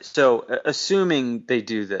 so assuming they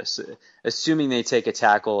do this, assuming they take a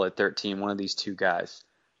tackle at 13, one of these two guys,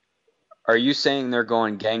 are you saying they're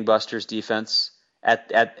going gangbusters defense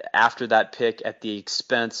at after that pick at the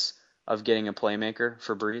expense of getting a playmaker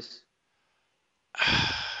for Brees?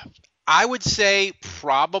 I would say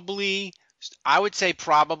probably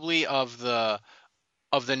of the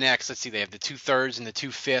next, let's see, they have the 2/3 and the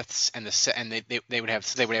 2/5, and they would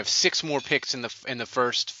have 6 more picks in the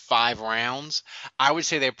first 5 rounds. I would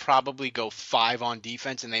say they probably go 5 on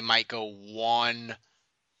defense, and they might go 1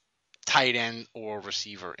 tight end or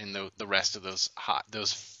receiver in the rest of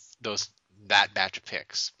that batch of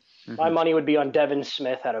picks. My money would be on Devin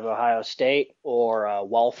Smith out of Ohio State or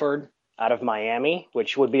Walford out of Miami,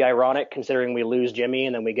 which would be ironic considering we lose Jimmy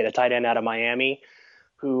and then we get a tight end out of Miami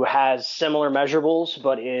who has similar measurables,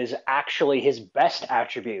 but is actually his best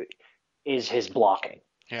attribute is his blocking.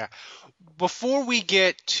 Yeah. Before we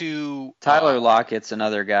get to Tyler Lockett's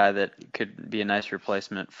another guy that could be a nice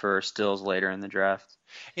replacement for Stills later in the draft.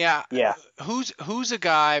 Yeah. Who's a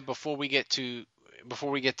guy before we get to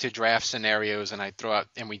draft scenarios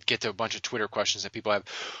and we get to a bunch of Twitter questions that people have.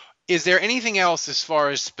 Is there anything else as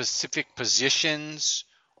far as specific positions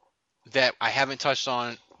that I haven't touched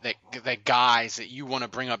on that guys that you want to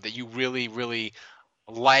bring up that you really, really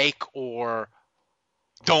like or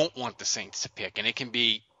don't want the Saints to pick? And it can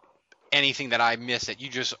be anything that I miss that you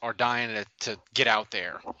just are dying to get out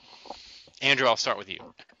there. Andrew, I'll start with you.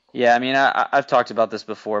 Yeah, I mean, I've talked about this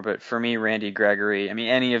before, but for me, Randy Gregory, I mean,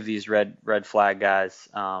 any of these red flag guys,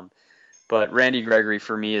 but Randy Gregory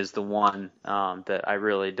for me is the one that I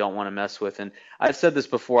really don't want to mess with. And I've said this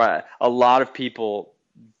before, a lot of people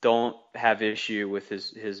don't have issue with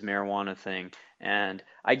his marijuana thing, and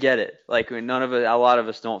I get it. Like a lot of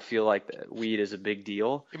us don't feel like weed is a big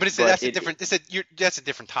deal. But that's a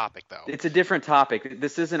different topic, though. It's a different topic.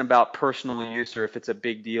 This isn't about personal use or if it's a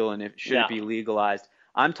big deal and if it should be legalized.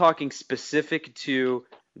 I'm talking specific to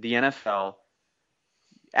the NFL.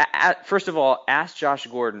 First of all, ask Josh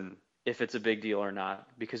Gordon if it's a big deal or not,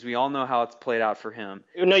 because we all know how it's played out for him.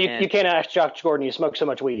 No, you can't ask Josh Gordon. You smoke so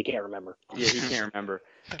much weed, you can't remember. Yeah, he can't remember.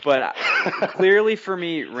 But clearly for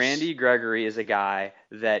me, Randy Gregory is a guy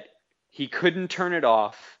that he couldn't turn it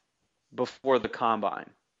off before the combine.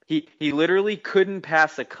 He literally couldn't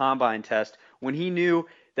pass a combine test when he knew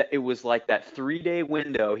that it was like that 3-day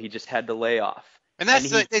window he just had to lay off. And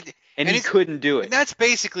he couldn't do it. And that's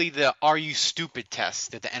basically the "Are you stupid?"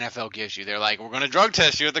 test that the NFL gives you. They're like, "We're going to drug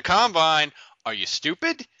test you at the combine. Are you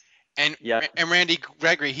stupid?" And Randy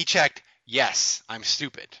Gregory, he checked, "Yes, I'm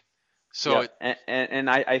stupid." So and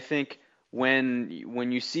I think when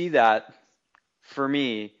you see that, for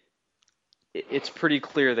me, it's pretty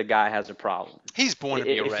clear the guy has a problem. He's born to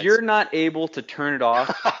be a Redskin. If you're not able to turn it off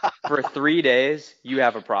for 3 days, you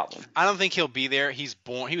have a problem. I don't think he'll be there. He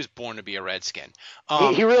was born to be a Redskin.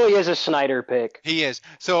 He really is a Snyder pick. He is.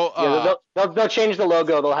 So they'll change the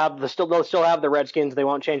logo. They'll still have the Redskins. They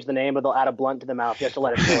won't change the name, but they'll add a blunt to the mouth just to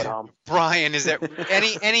let it feel at home. Brian, is there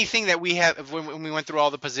anything that we have when we went through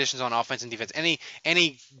all the positions on offense and defense?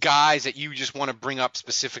 Any guys that you just want to bring up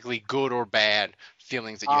specifically, good or bad?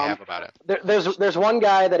 Feelings that you have about it? There's one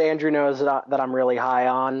guy that Andrew knows that I'm really high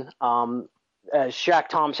on. Shaq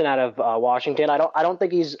Thompson out of Washington. I don't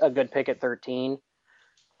think he's a good pick at 13.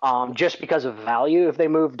 Just because of value. If they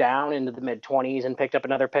moved down into the mid-20s and picked up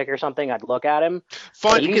another pick or something, I'd look at him.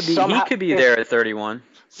 He could be there at 31.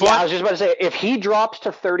 Yeah, I was just about to say, if he drops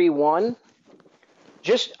to 31,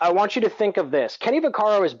 I want you to think of this. Kenny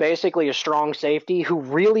Vaccaro is basically a strong safety who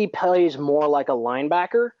really plays more like a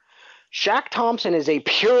linebacker. Shaq Thompson is a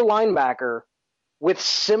pure linebacker with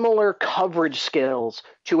similar coverage skills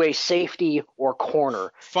to a safety or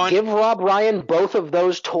corner. Give Rob Ryan both of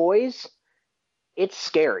those toys, it's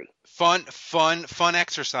scary. Fun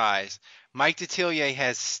exercise. Mike Detillier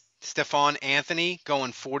has Stephon Anthony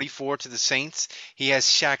going 44 to the Saints. He has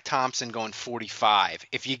Shaq Thompson going 45.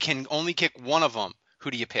 If you can only kick one of them,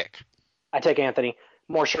 who do you pick? I take Anthony.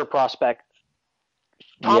 More sure prospect.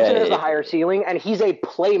 Thompson has the higher ceiling, and he's a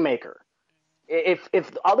playmaker.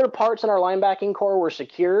 If other parts in our linebacking core were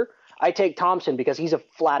secure, I take Thompson because he's a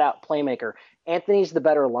flat-out playmaker. Anthony's the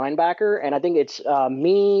better linebacker, and I think it's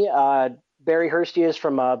me, Barry Hurstius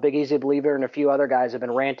from Big Easy Believer, and a few other guys have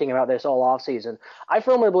been ranting about this all offseason. I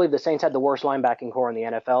firmly believe the Saints had the worst linebacking core in the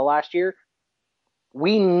NFL last year.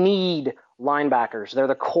 We need linebackers. They're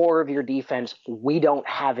the core of your defense. We don't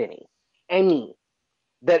have any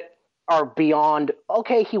that are beyond,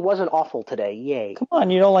 okay, he wasn't awful today. Yay. Come on,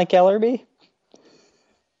 you don't like Ellerby?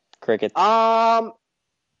 Crickets. Well,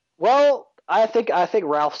 I think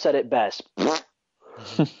Ralph said it best. All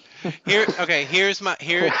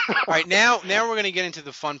right, now we're gonna get into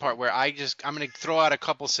the fun part where I'm gonna throw out a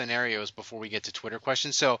couple scenarios before we get to Twitter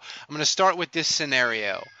questions. So I'm gonna start with this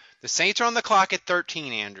scenario. The Saints are on the clock at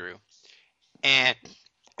 13, Andrew,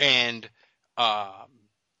 and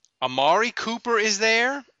Amari Cooper is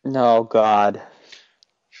there. No, God.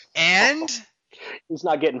 And he's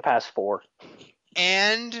not getting past 4.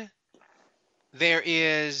 And there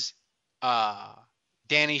is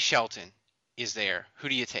Danny Shelton is there. Who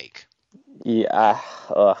do you take? Yeah.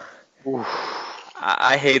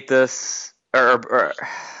 I hate this. Or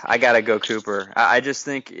I gotta go Cooper. I just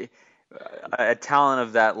think a talent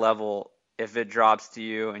of that level, if it drops to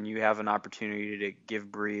you and you have an opportunity to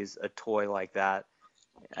give Breeze a toy like that,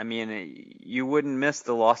 I mean, you wouldn't miss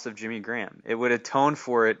the loss of Jimmy Graham. It would atone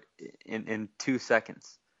for it in 2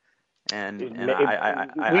 seconds. And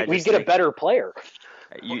we get a better player.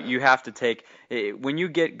 You have to take when you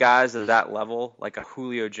get guys of that level, like a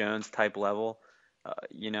Julio Jones type level.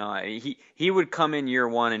 He would come in year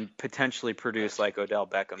one and potentially produce like Odell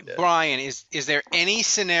Beckham did. Brian, is there any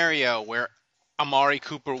scenario where Amari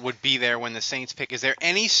Cooper would be there when the Saints pick? Is there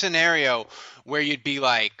any scenario where you'd be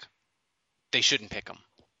like, they shouldn't pick him?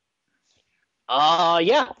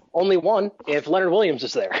 Yeah, only one. If Leonard Williams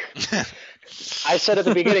is there. I said at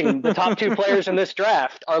the beginning, the top 2 players in this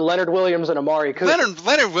draft are Leonard Williams and Amari Cooper.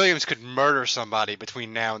 Leonard Williams could murder somebody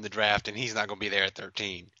between now and the draft, and he's not going to be there at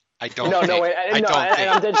 13. I'm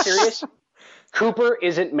dead serious. Cooper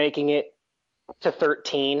isn't making it to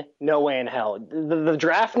 13. No way in hell. The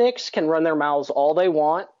draft nicks can run their mouths all they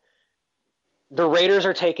want. The Raiders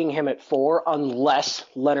are taking him at 4 unless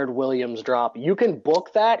Leonard Williams drop. You can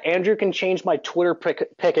book that. Andrew can change my Twitter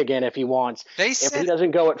pick again if he wants. If he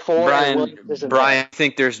doesn't go at 4, Brian, I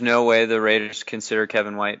think there's no way the Raiders consider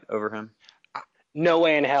Kevin White over him. No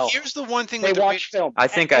way in hell. Here's the one thing they watch film. I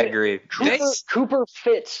think I agree. Cooper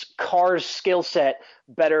fits Carr's skill set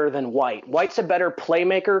better than White. White's a better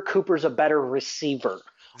playmaker. Cooper's a better receiver.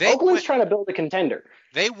 Oakland's trying to build a contender.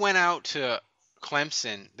 They went out to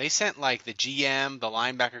Clemson. They sent like the GM, the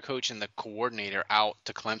linebacker coach, and the coordinator out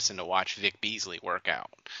to Clemson to watch Vic Beasley work out.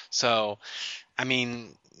 So, I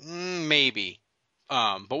mean, maybe.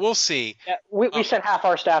 But we'll see. Yeah, we sent half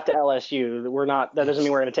our staff to LSU. That doesn't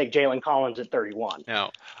mean we're going to take Jalen Collins at 31. No.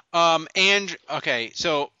 Okay,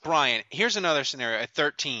 so Brian, here's another scenario at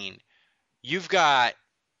 13. You've got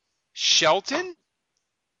Shelton,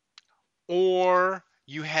 or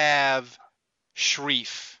you have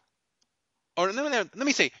Shreve. Or let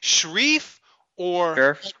me say Shreve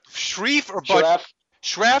or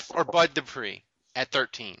Bud Dupree at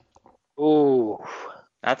 13. Ooh,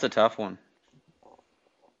 that's a tough one.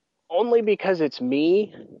 Only because it's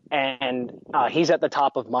me, and he's at the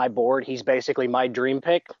top of my board. He's basically my dream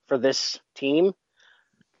pick for this team.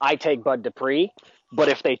 I take Bud Dupree, but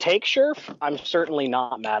if they take Scherf, I'm certainly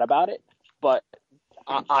not mad about it. But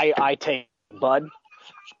I take Bud.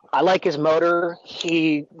 I like his motor.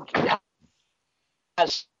 He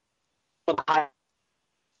has high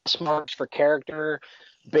smarts for character,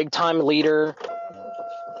 big time leader.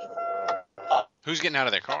 Who's getting out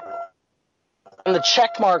of their car? And the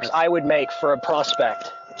check marks I would make for a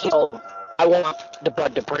prospect. I want the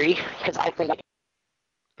Bud Dupree because I think.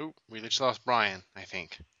 Ooh, we just lost Brian, I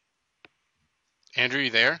think. Andrew, you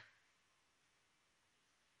there?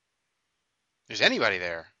 Is anybody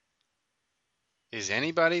there? Is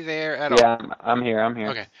anybody there at all? Yeah, I'm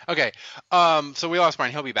here. Okay. So we lost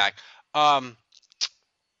Brian. He'll be back. I'm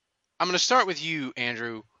going to start with you,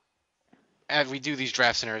 Andrew. as we do these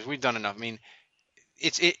draft scenarios, we've done enough. I mean,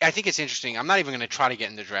 I think it's interesting. I'm not even going to try to get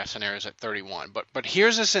into draft scenarios at 31, but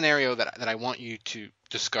here's a scenario that I want you to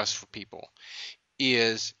discuss for people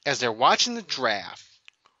is as they're watching the draft,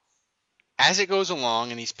 as it goes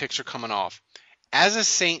along and these picks are coming off, as a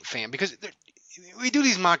Saint fan, because we do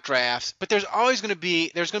these mock drafts, but there's going to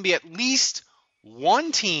be at least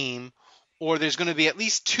one team or there's going to be at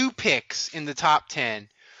least two picks in the top 10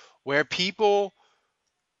 where people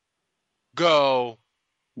go,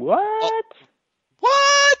 What? Oh,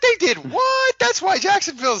 what? They did what? That's why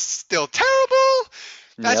Jacksonville's still terrible.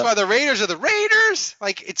 That's why the Raiders are the Raiders.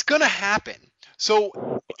 Like, it's going to happen.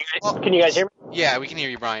 So, can you guys hear me? Yeah, we can hear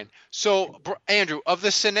you, Brian. So, Andrew, of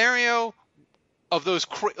the scenario of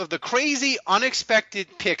the crazy, unexpected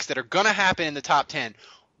picks that are going to happen in the top 10,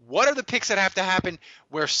 what are the picks that have to happen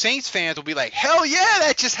where Saints fans will be like, hell yeah,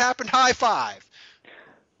 that just happened, high five?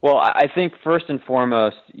 Well, I think first and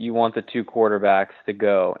foremost, you want the two quarterbacks to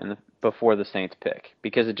go before the Saints pick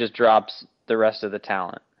because it just drops the rest of the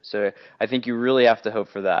talent. So I think you really have to hope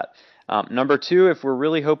for that. Number two, if we're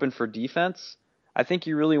really hoping for defense, I think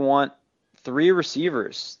you really want 3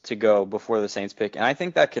 receivers to go before the Saints pick, and I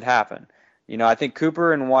think that could happen. You know, I think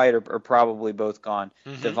Cooper and White are probably both gone.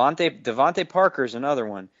 Mm-hmm. Devontae Parker's another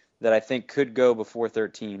one that I think could go before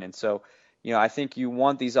 13, and so you know, I think you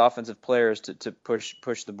want these offensive players to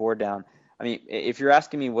push the board down. I mean, if you're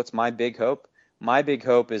asking me what's my big hope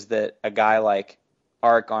is that a guy like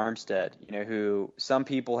Arik Armstead, you know, who some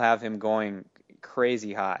people have him going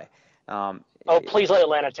crazy high. Please let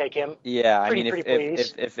Atlanta take him. Yeah,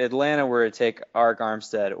 if Atlanta were to take Arik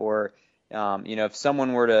Armstead or, you know, if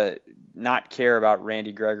someone were to not care about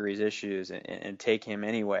Randy Gregory's issues and take him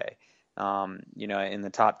anyway, you know, in the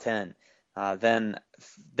top 10, then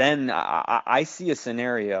I see a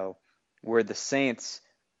scenario where the Saints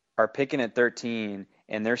are picking at 13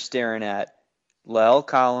 and they're staring at La'el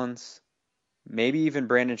Collins, maybe even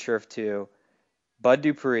Brandon Scherff too, Bud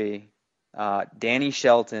Dupree, Danny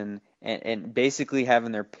Shelton, and basically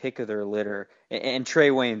having their pick of their litter, and Trey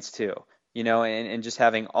Waynes too, you know, and just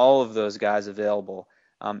having all of those guys available.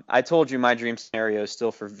 I told you my dream scenario is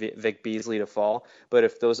still for Vic Beasley to fall, but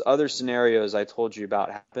if those other scenarios I told you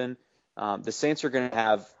about happen, the Saints are going to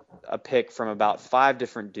have a pick from about 5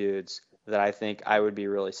 different dudes that I think I would be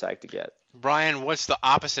really psyched to get. Brian, what's the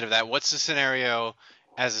opposite of that? What's the scenario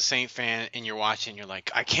as a Saint fan and you're watching, you're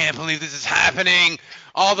like, I can't believe this is happening.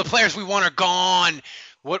 All the players we want are gone.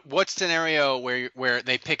 What scenario where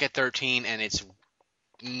they pick at 13 and it's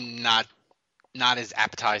not as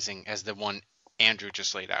appetizing as the one Andrew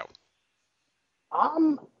just laid out?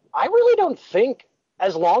 I really don't think,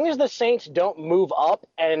 as long as the Saints don't move up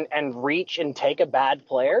and reach and take a bad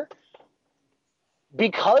player,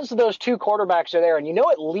 because those 2 quarterbacks are there and you know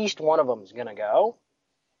at least one of them is going to go,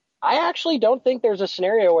 I actually don't think there's a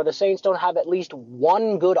scenario where the Saints don't have at least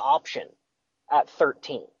one good option at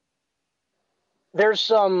 13. There's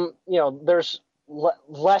some, you know, there's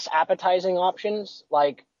less appetizing options.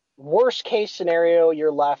 Like, worst case scenario,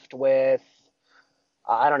 you're left with,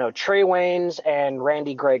 I don't know, Trey Waynes and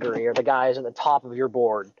Randy Gregory are the guys at the top of your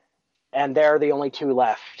board, and they're the only 2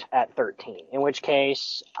 left at 13, in which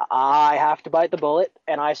case I have to bite the bullet,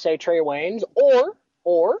 and I say Trey Waynes,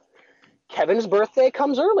 or Kevin's birthday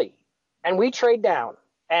comes early, and we trade down.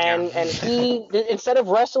 And he, instead of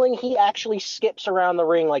wrestling, he actually skips around the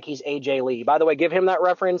ring like he's AJ Lee. By the way, give him that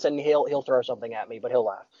reference, and he'll throw something at me, but he'll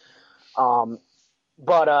laugh.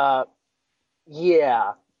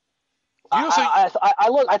 Yeah.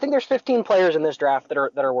 I think there's 15 players in this draft that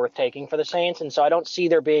are worth taking for the Saints, and so I don't see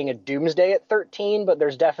there being a doomsday at 13, but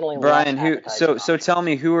there's definitely Brian. So tell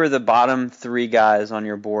me, who are the bottom 3 guys on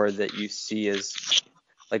your board that you see as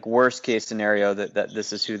like worst case scenario that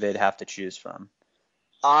this is who they'd have to choose from?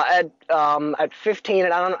 At 15,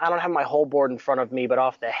 and I don't have my whole board in front of me, but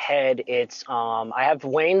off the head, it's I have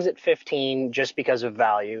Waynes at 15 just because of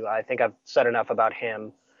value. I think I've said enough about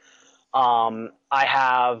him. I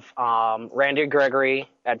have Randy Gregory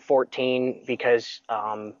at 14 because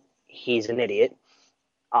he's an idiot.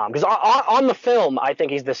 Because on the film, I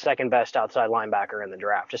think he's the second best outside linebacker in the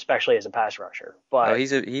draft, especially as a pass rusher. But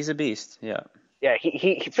he's a beast. Yeah. Yeah,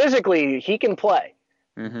 he physically he can play.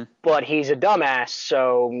 Mm-hmm. But he's a dumbass,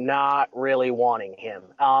 so not really wanting him.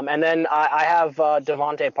 And then I have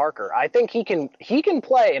Devontae Parker. I think he can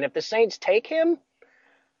play, and if the Saints take him,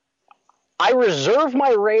 I reserve my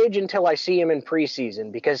rage until I see him in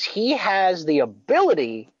preseason because he has the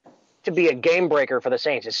ability to be a game breaker for the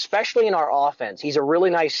Saints, especially in our offense. He's a really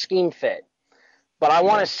nice scheme fit. But I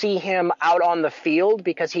want to see him out on the field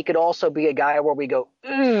because he could also be a guy where we go,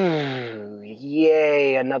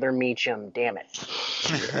 yay, another Meacham. Damn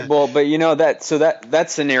it. Well, but that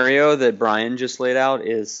scenario that Brian just laid out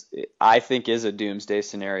I think is a doomsday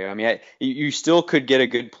scenario. I mean, you still could get a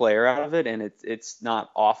good player out of it, and it's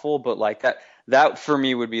not awful, but like that for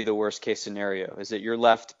me would be the worst case scenario, is that you're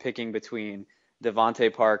left picking between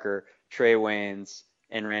Devontae Parker, Trey Waynes,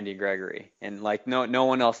 and Randy Gregory, and like no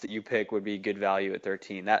one else that you pick would be good value at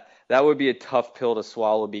 13. That would be a tough pill to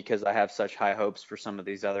swallow, because I have such high hopes for some of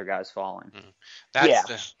these other guys falling.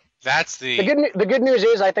 The good news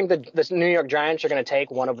is I think the New York Giants are going to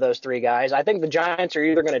take one of those three guys. I think the Giants are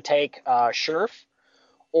either going to take Scherf,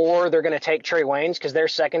 or they're going to take Trey Waynes, because their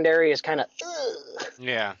secondary is kind of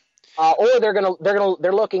yeah. Or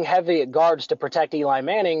they're looking heavy at guards to protect Eli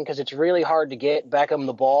Manning, because it's really hard to get Beckham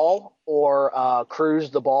the ball or Cruz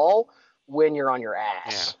the ball when you're on your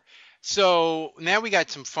ass. Yeah. So now we got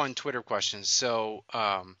some fun Twitter questions. So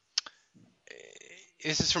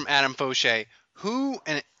this is from Adam Fauché.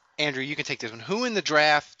 And Andrew, you can take this one. Who is the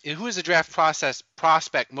draft process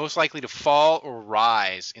prospect most likely to fall or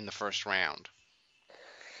rise in the first round?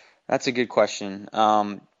 That's a good question.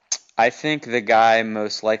 I think the guy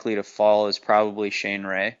most likely to fall is probably Shane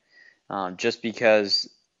Ray, just because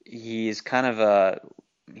he's kind of a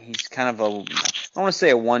I don't want to say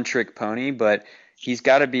a one-trick pony, but he's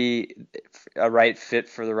got to be a right fit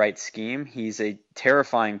for the right scheme. He's a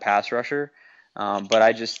terrifying pass rusher, but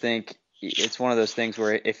I just think it's one of those things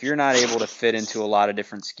where if you're not able to fit into a lot of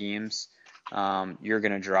different schemes, you're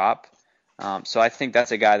going to drop. So I think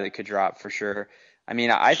that's a guy that could drop for sure. I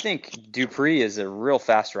mean, I think Dupree is a real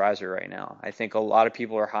fast riser right now. I think a lot of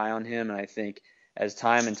people are high on him, and I think as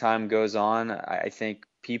time goes on, I think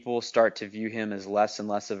people start to view him as less and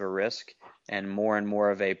less of a risk and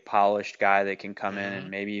more of a polished guy that can come in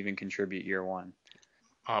and maybe even contribute year one.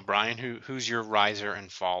 Brian, who's your riser and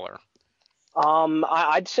faller?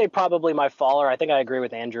 I'd say probably my faller. I think I agree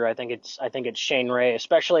with Andrew. I think it's Shane Ray,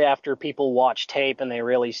 especially after people watch tape and they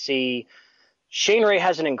really see Shane Ray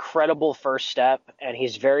has an incredible first step, and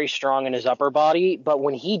he's very strong in his upper body. But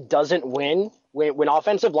when he doesn't win, when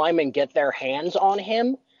offensive linemen get their hands on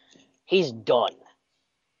him, he's done.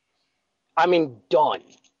 I mean, done.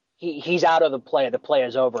 He's out of the play. The play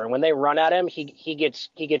is over. And when they run at him, he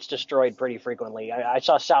gets destroyed pretty frequently. I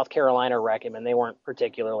saw South Carolina wreck him, and they weren't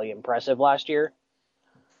particularly impressive last year.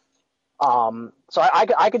 So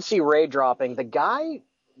I could see Ray dropping. The guy,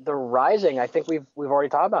 the rising, I think we've already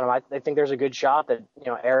talked about him. I think there's a good shot that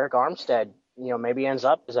Eric Armstead maybe ends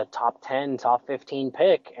up as a top 10, top 15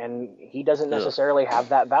 pick, and he doesn't necessarily have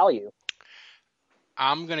that value.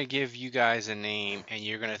 I'm gonna give you guys a name, and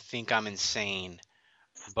you're gonna think I'm insane,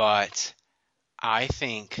 but I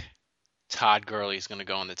think Todd Gurley is gonna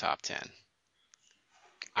go in the top 10.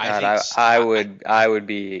 I would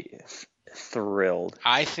be thrilled.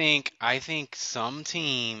 I think some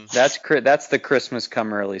team. That's the Christmas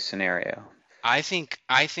come early scenario. I think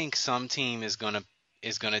some team is gonna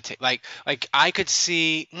take like I could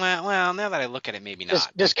see. Well, now that I look at it, maybe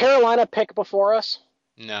not. Does Carolina pick before us?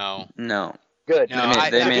 No. Good. No,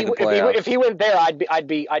 they made the playoffs. If he went there, I'd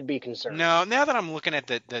be concerned. No, now that I'm looking at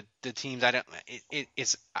the teams,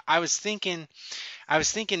 I was thinking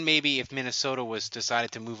maybe if Minnesota was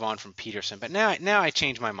decided to move on from Peterson, but now I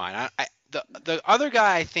changed my mind. The other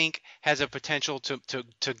guy I think has a potential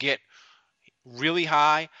to get really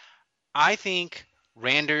high. I think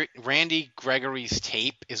Randy Gregory's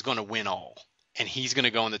tape is going to win all, and he's going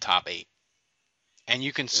to go in the top 8. And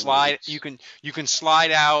you can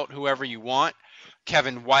slide out whoever you want,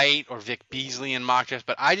 Kevin White or Vic Beasley in mock drafts.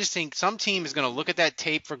 But I just think some team is going to look at that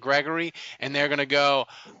tape for Gregory and they're going to go,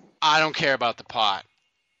 I don't care about the pot.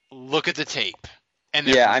 Look at the tape. And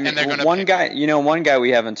one guy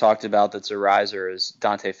we haven't talked about that's a riser is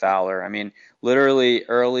Dante Fowler. I mean, literally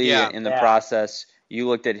early in the process, you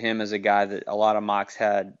looked at him as a guy that a lot of mocks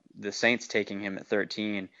had the Saints taking him at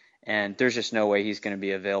 13. And there's just no way he's going to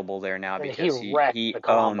be available there now because he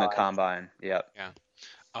owned the combine. Yep.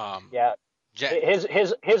 Yeah.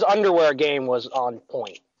 His underwear game was on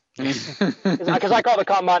point. Because I call the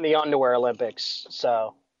combine the underwear Olympics.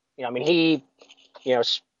 So, Nutty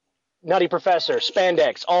Professor,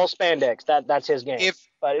 spandex, all spandex. That's his game.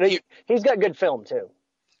 But he's got good film too.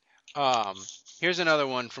 Here's another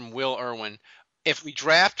one from Will Irwin. If we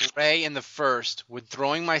draft Ray in the first, would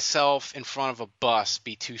throwing myself in front of a bus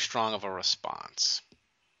be too strong of a response?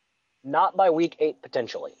 Not by week 8,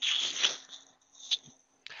 potentially.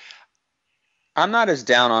 I'm not as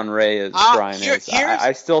down on Ray as Brian is.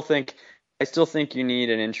 I still think you need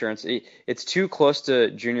an insurance. It's too close to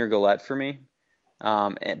Junior Galette for me.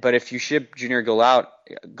 But if you ship Junior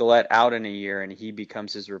Galette out in a year and he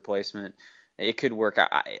becomes his replacement, It could work.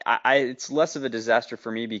 It's less of a disaster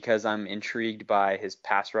for me because I'm intrigued by his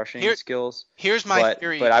pass rushing skills. Here's my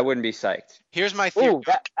theory. But I wouldn't be psyched. Here's my theory. Ooh,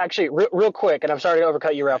 actually, real quick, and I'm sorry to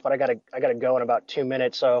overcut you, Ralph, but I gotta go in about 2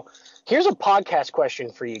 minutes. So here's a podcast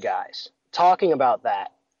question for you guys. Talking about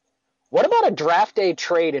that, what about a draft day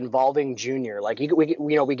trade involving Junior? Like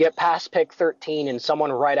we get past pick 13, and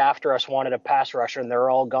someone right after us wanted a pass rusher, and they're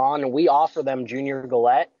all gone, and we offer them Junior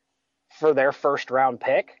Galette for their first round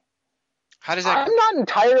pick. How does that? I'm not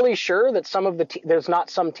entirely sure that there's not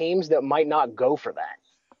some teams that might not go for that.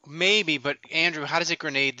 Maybe, but Andrew, how does it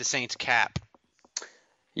grenade the Saints cap?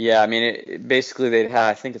 Yeah, I mean, basically they'd have,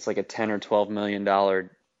 I think it's like a $10 or $12 million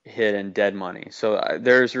hit in dead money. So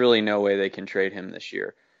there's really no way they can trade him this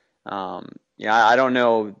year. I don't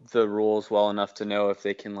know the rules well enough to know if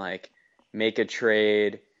they can like make a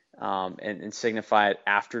trade and signify it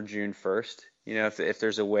after June 1st. You know, if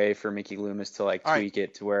there's a way for Mickey Loomis to like tweak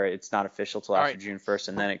it to where it's not official till after June 1st,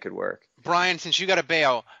 and then it could work. Brian, since you got a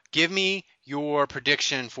bail, give me your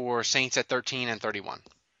prediction for Saints at 13 and 31.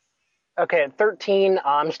 Okay, at 13,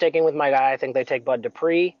 I'm sticking with my guy. I think they take Bud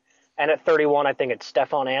Dupree. And at 31, I think it's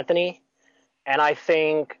Stephon Anthony. And I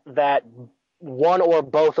think that one or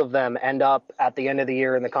both of them end up at the end of the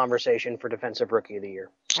year in the conversation for Defensive Rookie of the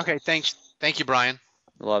Year. Okay, thanks. Thank you, Brian.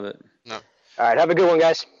 Love it. No. All right, have a good one,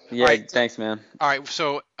 guys. Yeah, thanks, man. All right,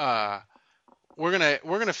 so we're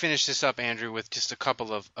gonna finish this up, Andrew, with just a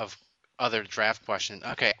couple of other draft questions.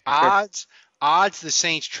 Okay, odds the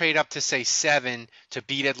Saints trade up to say 7 to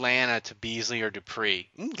beat Atlanta to Beasley or Dupree.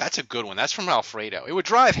 That's a good one. That's from Alfredo. It would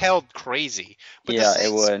drive hell crazy. But yeah,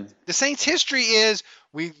 it would. The Saints' history is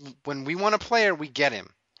when we want a player, we get him.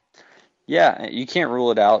 Yeah, you can't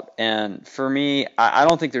rule it out. And for me, I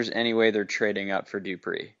don't think there's any way they're trading up for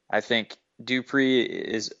Dupree. I think Dupree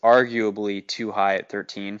is arguably too high at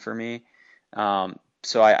 13 for me.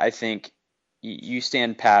 So I think you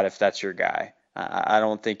stand pat if that's your guy. I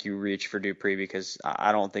don't think you reach for Dupree because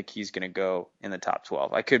I don't think he's going to go in the top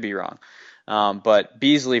 12. I could be wrong. But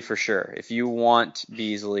Beasley for sure. If you want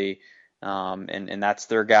Beasley and that's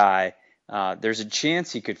their guy, there's a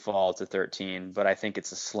chance he could fall to 13, but I think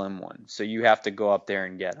it's a slim one. So you have to go up there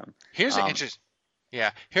and get him. Here's an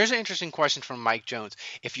interesting question from Mike Jones.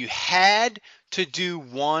 If you had to do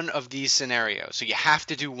one of these scenarios, so you have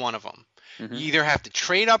to do one of them, you either have to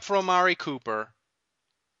trade up for Amari Cooper,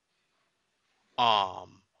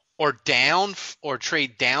 or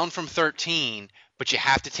trade down from 13, but you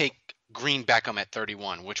have to take Green Beckham at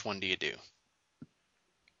 31. Which one do you do?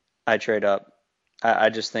 I trade up. I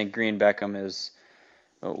just think Green Beckham is.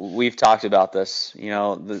 We've talked about this. You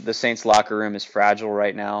know, the Saints locker room is fragile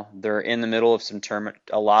right now. They're in the middle of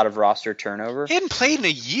a lot of roster turnover. He hadn't played in a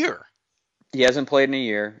year. He hasn't played in a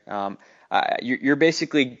year. You're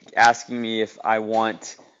basically asking me if I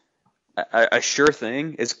want a sure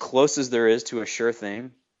thing, as close as there is to a sure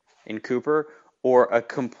thing in Cooper, or a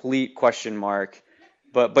complete question mark,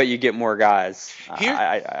 but you get more guys.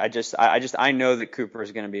 I know that Cooper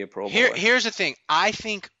is going to be a Pro Bowler. Here's the thing. I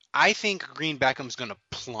think Green Beckham's going to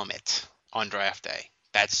plummet on draft day.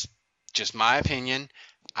 That's just my opinion.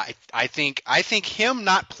 I think him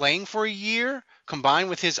not playing for a year, combined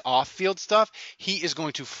with his off-field stuff, he is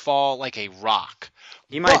going to fall like a rock.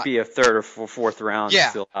 He might be a third or fourth round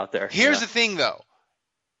still out there. Here's the thing, though.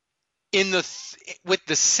 With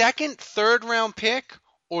the second, third round pick,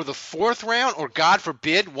 or the fourth round, or God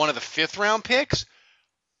forbid, one of the fifth round picks,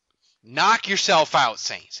 knock yourself out,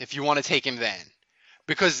 Saints, if you want to take him then.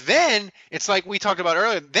 Because then, it's like we talked about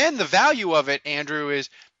earlier, then the value of it, Andrew, is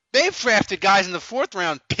they've drafted guys in the fourth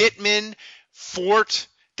round, Pittman, Fort,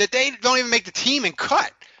 that they don't even make the team and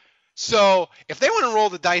cut. So if they want to roll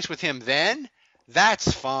the dice with him then,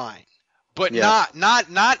 that's fine. But not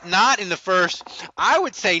in the first. I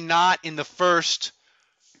would say not in the first.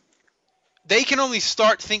 They can only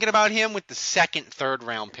start thinking about him with the second, third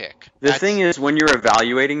round pick. The thing is, when you're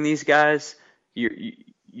evaluating these guys,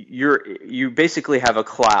 you basically have a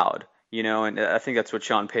cloud, you know, and I think that's what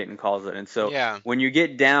Sean Payton calls it. And so when you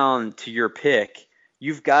get down to your pick,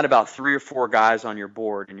 you've got about 3 or 4 guys on your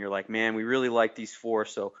board, and you're like, man, we really like these 4,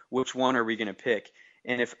 so which one are we going to pick?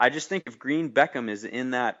 And if Green Beckham is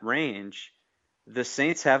in that range, the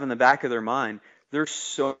Saints have in the back of their mind, there's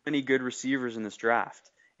so many good receivers in this draft,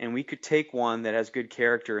 and we could take one that has good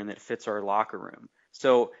character and that fits our locker room.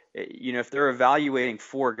 So, you know, if they're evaluating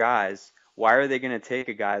 4 guys, why are they going to take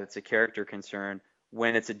a guy that's a character concern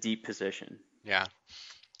when it's a deep position? Yeah.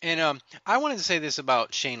 And I wanted to say this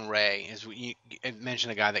about Shane Ray, as you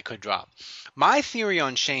mentioned a guy that could drop. My theory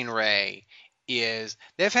on Shane Ray is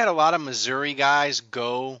they've had a lot of Missouri guys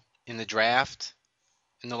go in the draft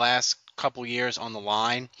in the last couple years on the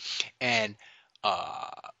line, and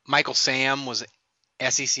Michael Sam was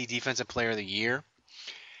SEC Defensive Player of the Year.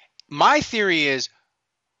 My theory is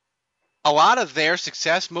a lot of their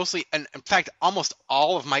success, mostly, and in fact, almost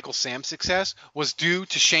all of Michael Sam's success was due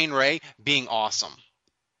to Shane Ray being awesome.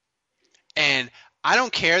 And I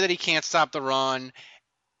don't care that he can't stop the run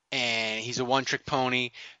and he's a one-trick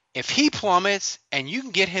pony. If he plummets and you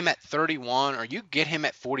can get him at 31 or you get him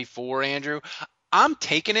at 44, Andrew, I'm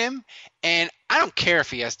taking him, and I don't care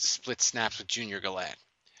if he has to split snaps with Junior Galette,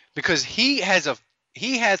 because he has a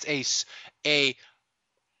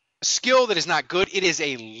skill that is not good. It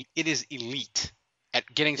is elite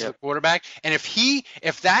at getting to the quarterback. And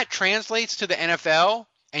if that translates to the NFL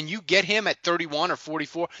and you get him at 31 or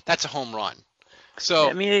 44, that's a home run. So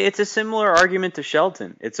I mean, it's a similar argument to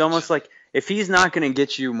Shelton. It's almost like, if he's not going to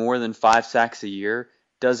get you more than 5 sacks a year,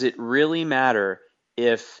 does it really matter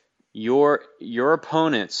if your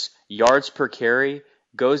opponent's yards per carry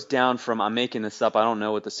goes down from, I'm making this up, I don't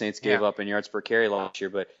know what the Saints gave up in yards per carry last year,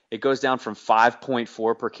 but it goes down from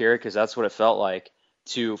 5.4 per carry, because that's what it felt like,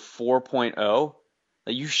 to 4.0.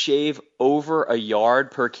 Like, you shave over a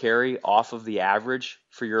yard per carry off of the average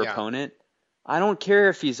for your opponent. I don't care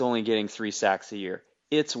if he's only getting 3 sacks a year.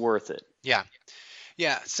 It's worth it. Yeah.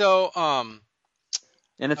 Yeah. So,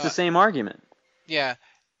 and it's the same argument. Yeah.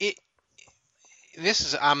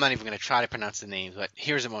 I'm not even going to try to pronounce the names, but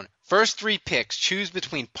here's the one. First 3 picks, choose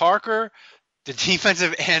between Parker, the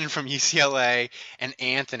defensive end from UCLA, and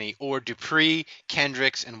Anthony, or Dupree,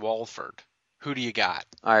 Kendricks, and Walford. Who do you got?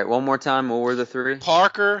 All right, one more time. What were the 3?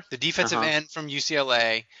 Parker, the defensive end from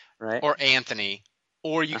UCLA, right, or Anthony,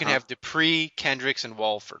 or you can have Dupree, Kendricks, and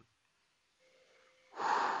Walford.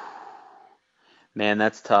 Man,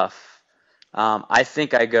 that's tough. I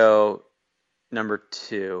think I go number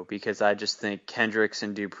 2, because I just think Kendricks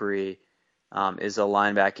and Dupree is a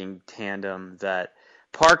linebacking tandem that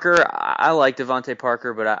Parker, I like Devontae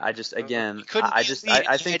Parker, but I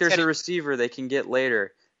think there's a receiver they can get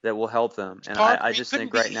later that will help them. And I just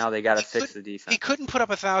think right now they got to fix the defense. He couldn't put up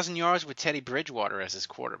 1,000 yards with Teddy Bridgewater as his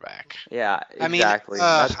quarterback. Yeah, exactly.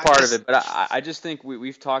 That's part of it. But I just think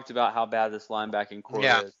we've talked about how bad this linebacking core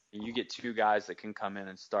is. And you get 2 guys that can come in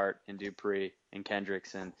and start in Dupree and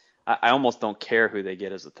Kendricks, and I almost don't care who they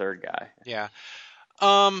get as the 3rd guy. Yeah.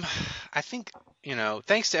 I think,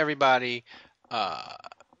 thanks to everybody.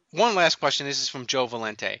 One last question. This is from Joe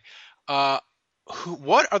Valente.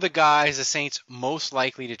 What are the guys the Saints most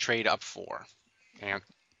likely to trade up for? I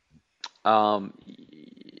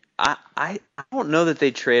don't know that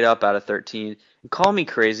they trade up out of 13. Call me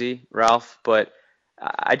crazy, Ralph, but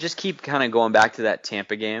I just keep kind of going back to that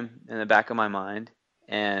Tampa game in the back of my mind.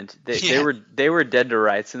 And they were dead to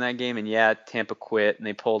rights in that game. And Tampa quit and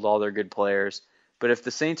they pulled all their good players. But if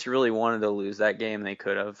the Saints really wanted to lose that game, they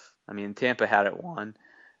could have. I mean, Tampa had it won.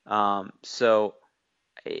 So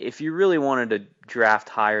if you really wanted to draft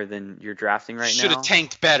higher than you're drafting right now, should have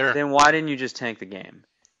tanked better. Then why didn't you just tank the game?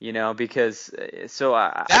 Because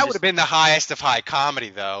that would have been the highest of high comedy,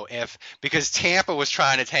 though, because Tampa was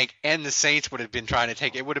trying to tank and the Saints would have been trying to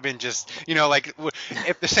tank. It would have been just,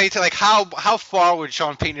 if the Saints how far would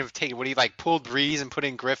Sean Payton have taken? Would he pulled Breeze and put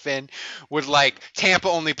in Griffin? Would Tampa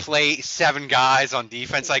only play 7 guys on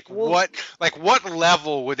defense? What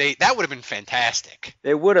level would they? That would have been fantastic.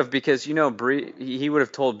 They would have, because Breeze, he would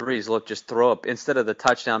have told Breeze, look, just throw up, instead of the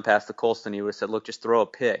touchdown pass to Colston, he would have said, look, just throw a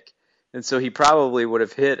pick. And so he probably would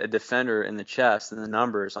have hit a defender in the chest and the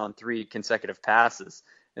numbers on 3 consecutive passes.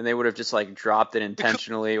 And they would have just dropped it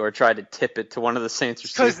intentionally or tried to tip it to one of the Saints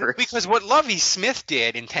receivers. Because what Lovie Smith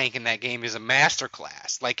did in tanking that game is a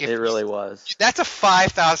masterclass. It really was. That's a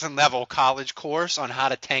 5,000 level college course on how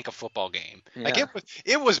to tank a football game. Yeah.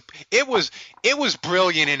 It was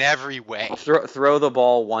brilliant in every way. Throw the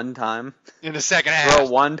ball one time in the second half. Throw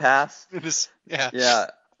one pass. Yeah.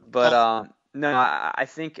 But no, I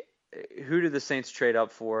think. Who do the Saints trade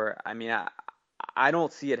up for? I mean, I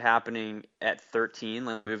don't see it happening at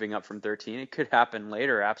 13, moving up from 13. It could happen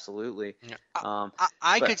later, absolutely. Yeah.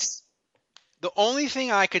 The only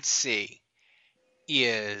thing I could see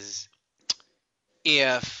is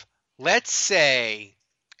if, let's say,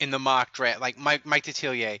 in the mock draft, like Mike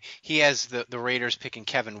Detillier, he has the Raiders picking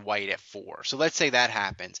Kevin White at 4. So let's say that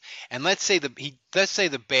happens, and let's say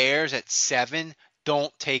the Bears at 7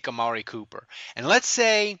 don't take Amari Cooper, and let's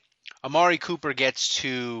say Amari Cooper gets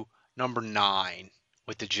to number 9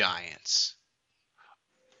 with the Giants.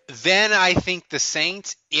 Then I think the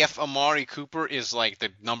Saints, if Amari Cooper is the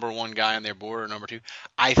number 1 guy on their board or number 2,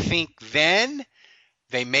 I think then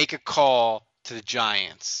they make a call to the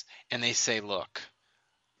Giants and they say, look,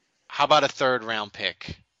 how about a 3rd round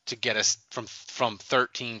pick to get us from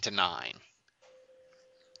 13 to 9?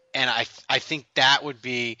 and I think that would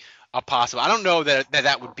be a possible. I don't know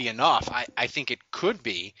that would be enough. I think it could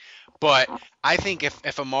be, but I think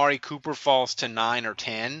if Amari Cooper falls to 9 or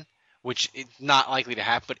 10, which is not likely to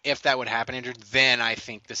happen, but if that would happen, Andrew, then I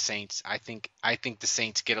think the Saints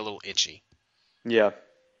get a little itchy. Yeah.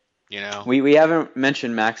 You know, we haven't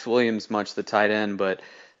mentioned Max Williams much, the tight end, but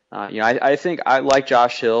I think I like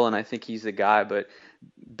Josh Hill, and I think he's the guy, but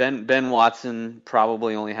Ben Watson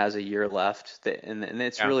probably only has a year left, and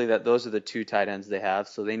it's really that those are the two tight ends they have,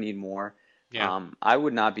 so they need more. Yeah. I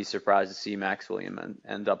would not be surprised to see Max Williams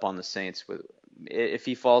end up on the Saints if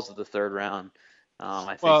he falls to the third round.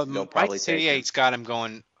 I think they'll probably take him. It's got him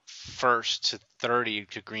going first to 30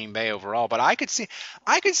 to Green Bay overall, but I could see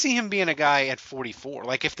him being a guy at 44.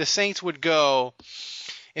 Like if the Saints would go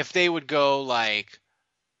like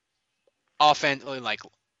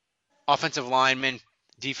offensive lineman,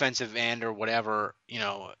 defensive end, or whatever,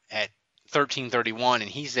 at 13-31, and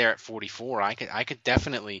he's there at 44. I could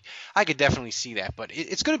definitely see that. But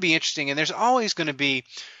it's going to be interesting, and there's always going to be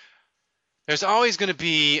there's always going to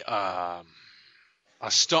be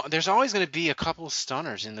a couple of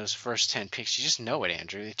stunners in those first 10 picks. You just know it,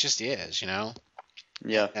 Andrew. It just is,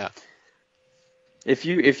 Yeah. If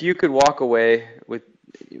you could walk away with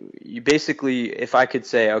you basically, if I could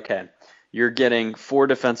say, okay, you're getting 4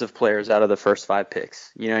 defensive players out of the first 5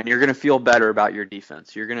 picks, and you're going to feel better about your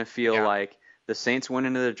defense. You're going to feel like the Saints went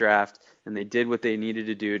into the draft and they did what they needed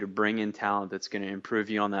to do to bring in talent that's going to improve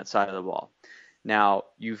you on that side of the ball. Now,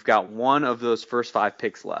 you've got one of those first 5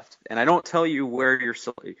 picks left, and I don't tell you where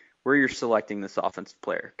you're selecting this offensive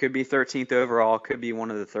player. Could be 13th overall, could be one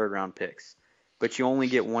of the third-round picks, but you only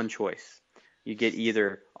get one choice. You get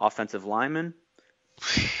either offensive lineman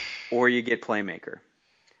or you get playmaker,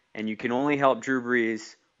 and you can only help Drew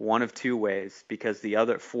Brees one of 2 ways because the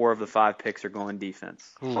other 4 of the 5 picks are going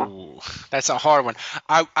defense. Ooh, that's a hard one.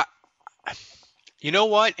 You know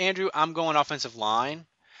what, Andrew? I'm going offensive line.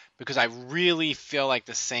 Because I really feel like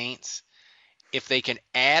the Saints, if they can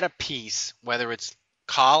add a piece, whether it's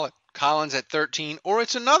Collins at 13, or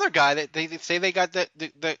it's another guy that they say they got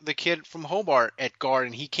the kid from Hobart at guard,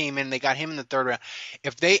 and he came in, they got him in the third round.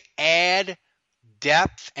 If they add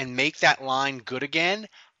depth and make that line good again,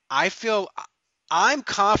 I'm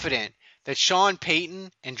confident that Sean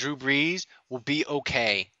Payton and Drew Brees will be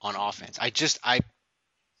okay on offense.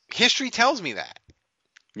 History tells me that.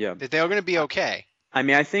 Yeah. That they're going to be okay. I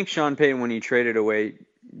mean, I think Sean Payton, when he traded away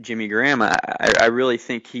Jimmy Graham, I really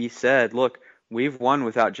think he said, look, we've won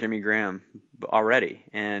without Jimmy Graham already.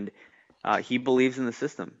 And he believes in the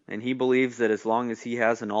system. And he believes that as long as he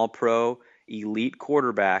has an all-pro, elite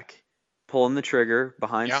quarterback pulling the trigger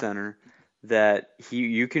behind center, that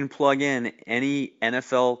you can plug in any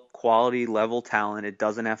NFL quality level talent. It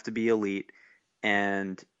doesn't have to be elite.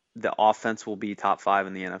 And the offense will be top 5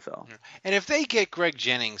 in the NFL. And if they get Greg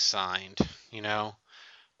Jennings signed,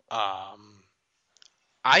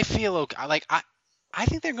 I feel okay. Like I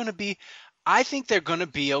think they're going to be. I think they're going to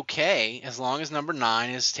be okay as long as number 9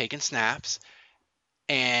 is taking snaps,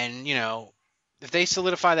 and if they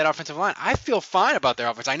solidify that offensive line, I feel fine about their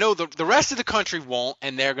offense. I know the rest of the country won't,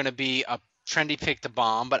 and they're going to be a trendy pick to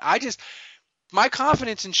bomb. But my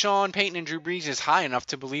confidence in Sean Payton and Drew Brees is high enough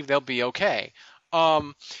to believe they'll be okay.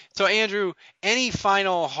 So Andrew, any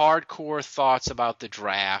final hardcore thoughts about the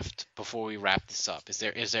draft before we wrap this up?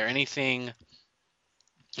 Is there anything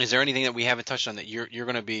that we haven't touched on that you're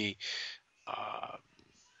going to be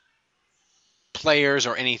players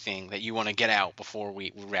or anything that you want to get out before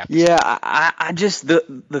we wrap this up? Yeah, I just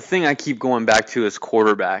the thing I keep going back to is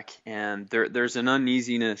quarterback, and there's an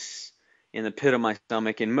uneasiness in the pit of my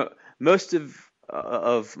stomach, and most of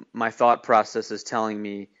my thought process is telling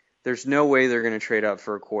me there's no way they're going to trade up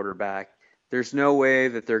for a quarterback. There's no way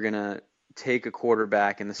that they're going to take a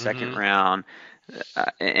quarterback in the second round.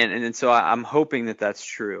 And so I'm hoping that that's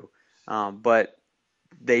true. But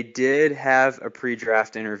they did have a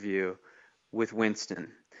pre-draft interview with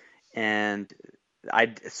Winston. And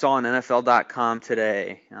I saw on NFL.com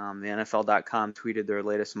today, the NFL.com tweeted their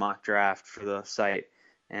latest mock draft for the site.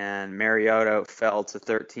 And Mariota fell to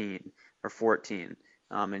 13 or 14.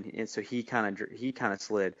 And so he kind of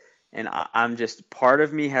slid. And I'm just, part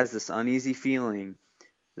of me has this uneasy feeling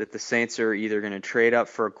that the Saints are either going to trade up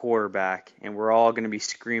for a quarterback, and we're all going to be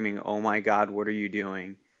screaming, "Oh my God, what are you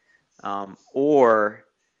doing?" Or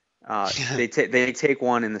they take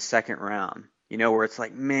one in the second round. Where it's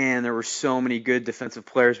like, man, there were so many good defensive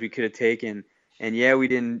players we could have taken, and we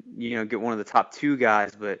didn't, get one of the top 2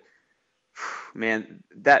 guys, but man,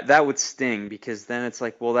 that would sting, because then it's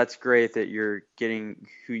like, well, that's great that you're getting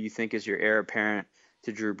who you think is your heir apparent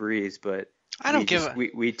to Drew Brees, but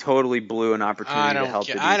We totally blew an opportunity to help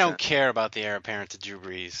the defense. I don't care about the heir apparent to Drew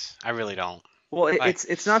Brees. I really don't. Well,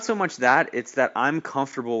 it's not so much that. It's that I'm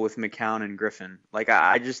comfortable with McCown and Griffin. Like,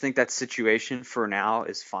 I just think that situation for now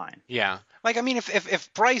is fine. Yeah. Like, I mean,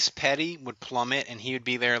 if Bryce Petty would plummet and he would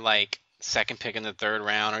be there, like, second pick in the third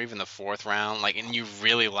round or even the fourth round, like, and you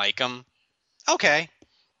really like him, okay.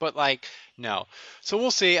 But, like, no. So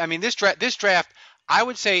we'll see. I mean, this draft, I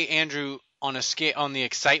would say, Andrew, on the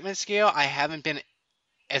excitement scale, I haven't been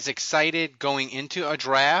as excited going into a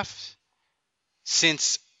draft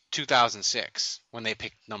since 2006 when they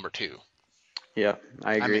picked number 2. Yeah,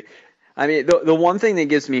 I agree. I mean, the one thing that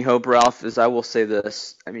gives me hope, Ralph, is I will say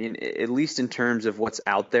this. I mean, at least in terms of what's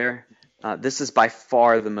out there, this is by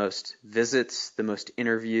far the most visits, the most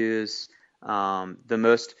interviews, the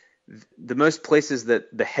most places that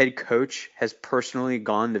the head coach has personally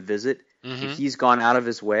gone to visit. Mm-hmm. He's gone out of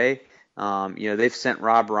his way. They've sent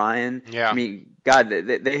Rob Ryan. Yeah. I mean, God,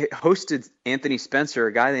 they hosted Anthony Spencer,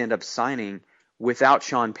 a guy they ended up signing without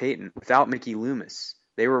Sean Payton, without Mickey Loomis.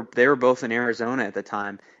 They were both in Arizona at the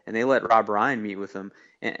time, and they let Rob Ryan meet with them.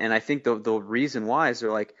 And I think the reason why is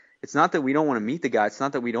they're like, it's not that we don't want to meet the guy. It's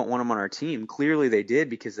not that we don't want him on our team. Clearly they did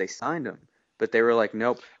because they signed him. But they were like,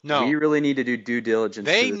 nope, we really need to do due diligence.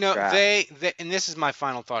 They know they and this is my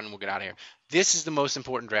final thought, and we'll get out of here. This is the most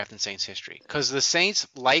important draft in Saints history because the Saints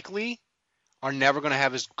likely are never going to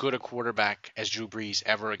have as good a quarterback as Drew Brees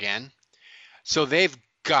ever again. So they've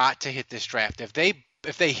got to hit this draft. If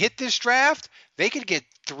they hit this draft, they could get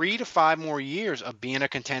 3 to 5 more years of being a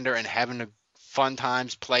contender and having fun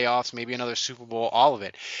times, playoffs, maybe another Super Bowl, all of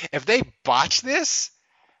it. If they botch this,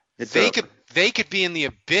 they could be in the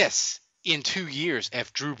abyss in 2 years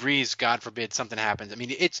if Drew Brees, God forbid, something happens. I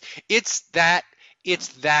mean, it's that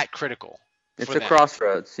critical. It's a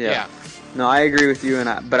crossroads. Yeah. No, I agree with you,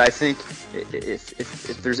 but I think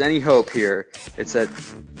if there's any hope here, it's that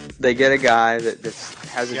they get a guy that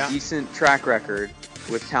has a decent track record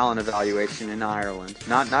with talent evaluation in Ireland.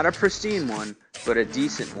 Not a pristine one, but a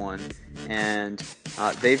decent one. And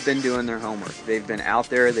they've been doing their homework. They've been out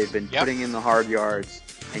there. They've been putting in the hard yards.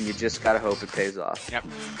 And you just got to hope it pays off. Yep.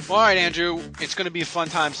 Well, all right, Andrew. It's going to be a fun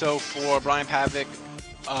time. So for Brian Pavlik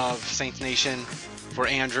of Saints Nation, for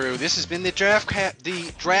Andrew, this has been the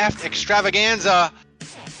draft extravaganza.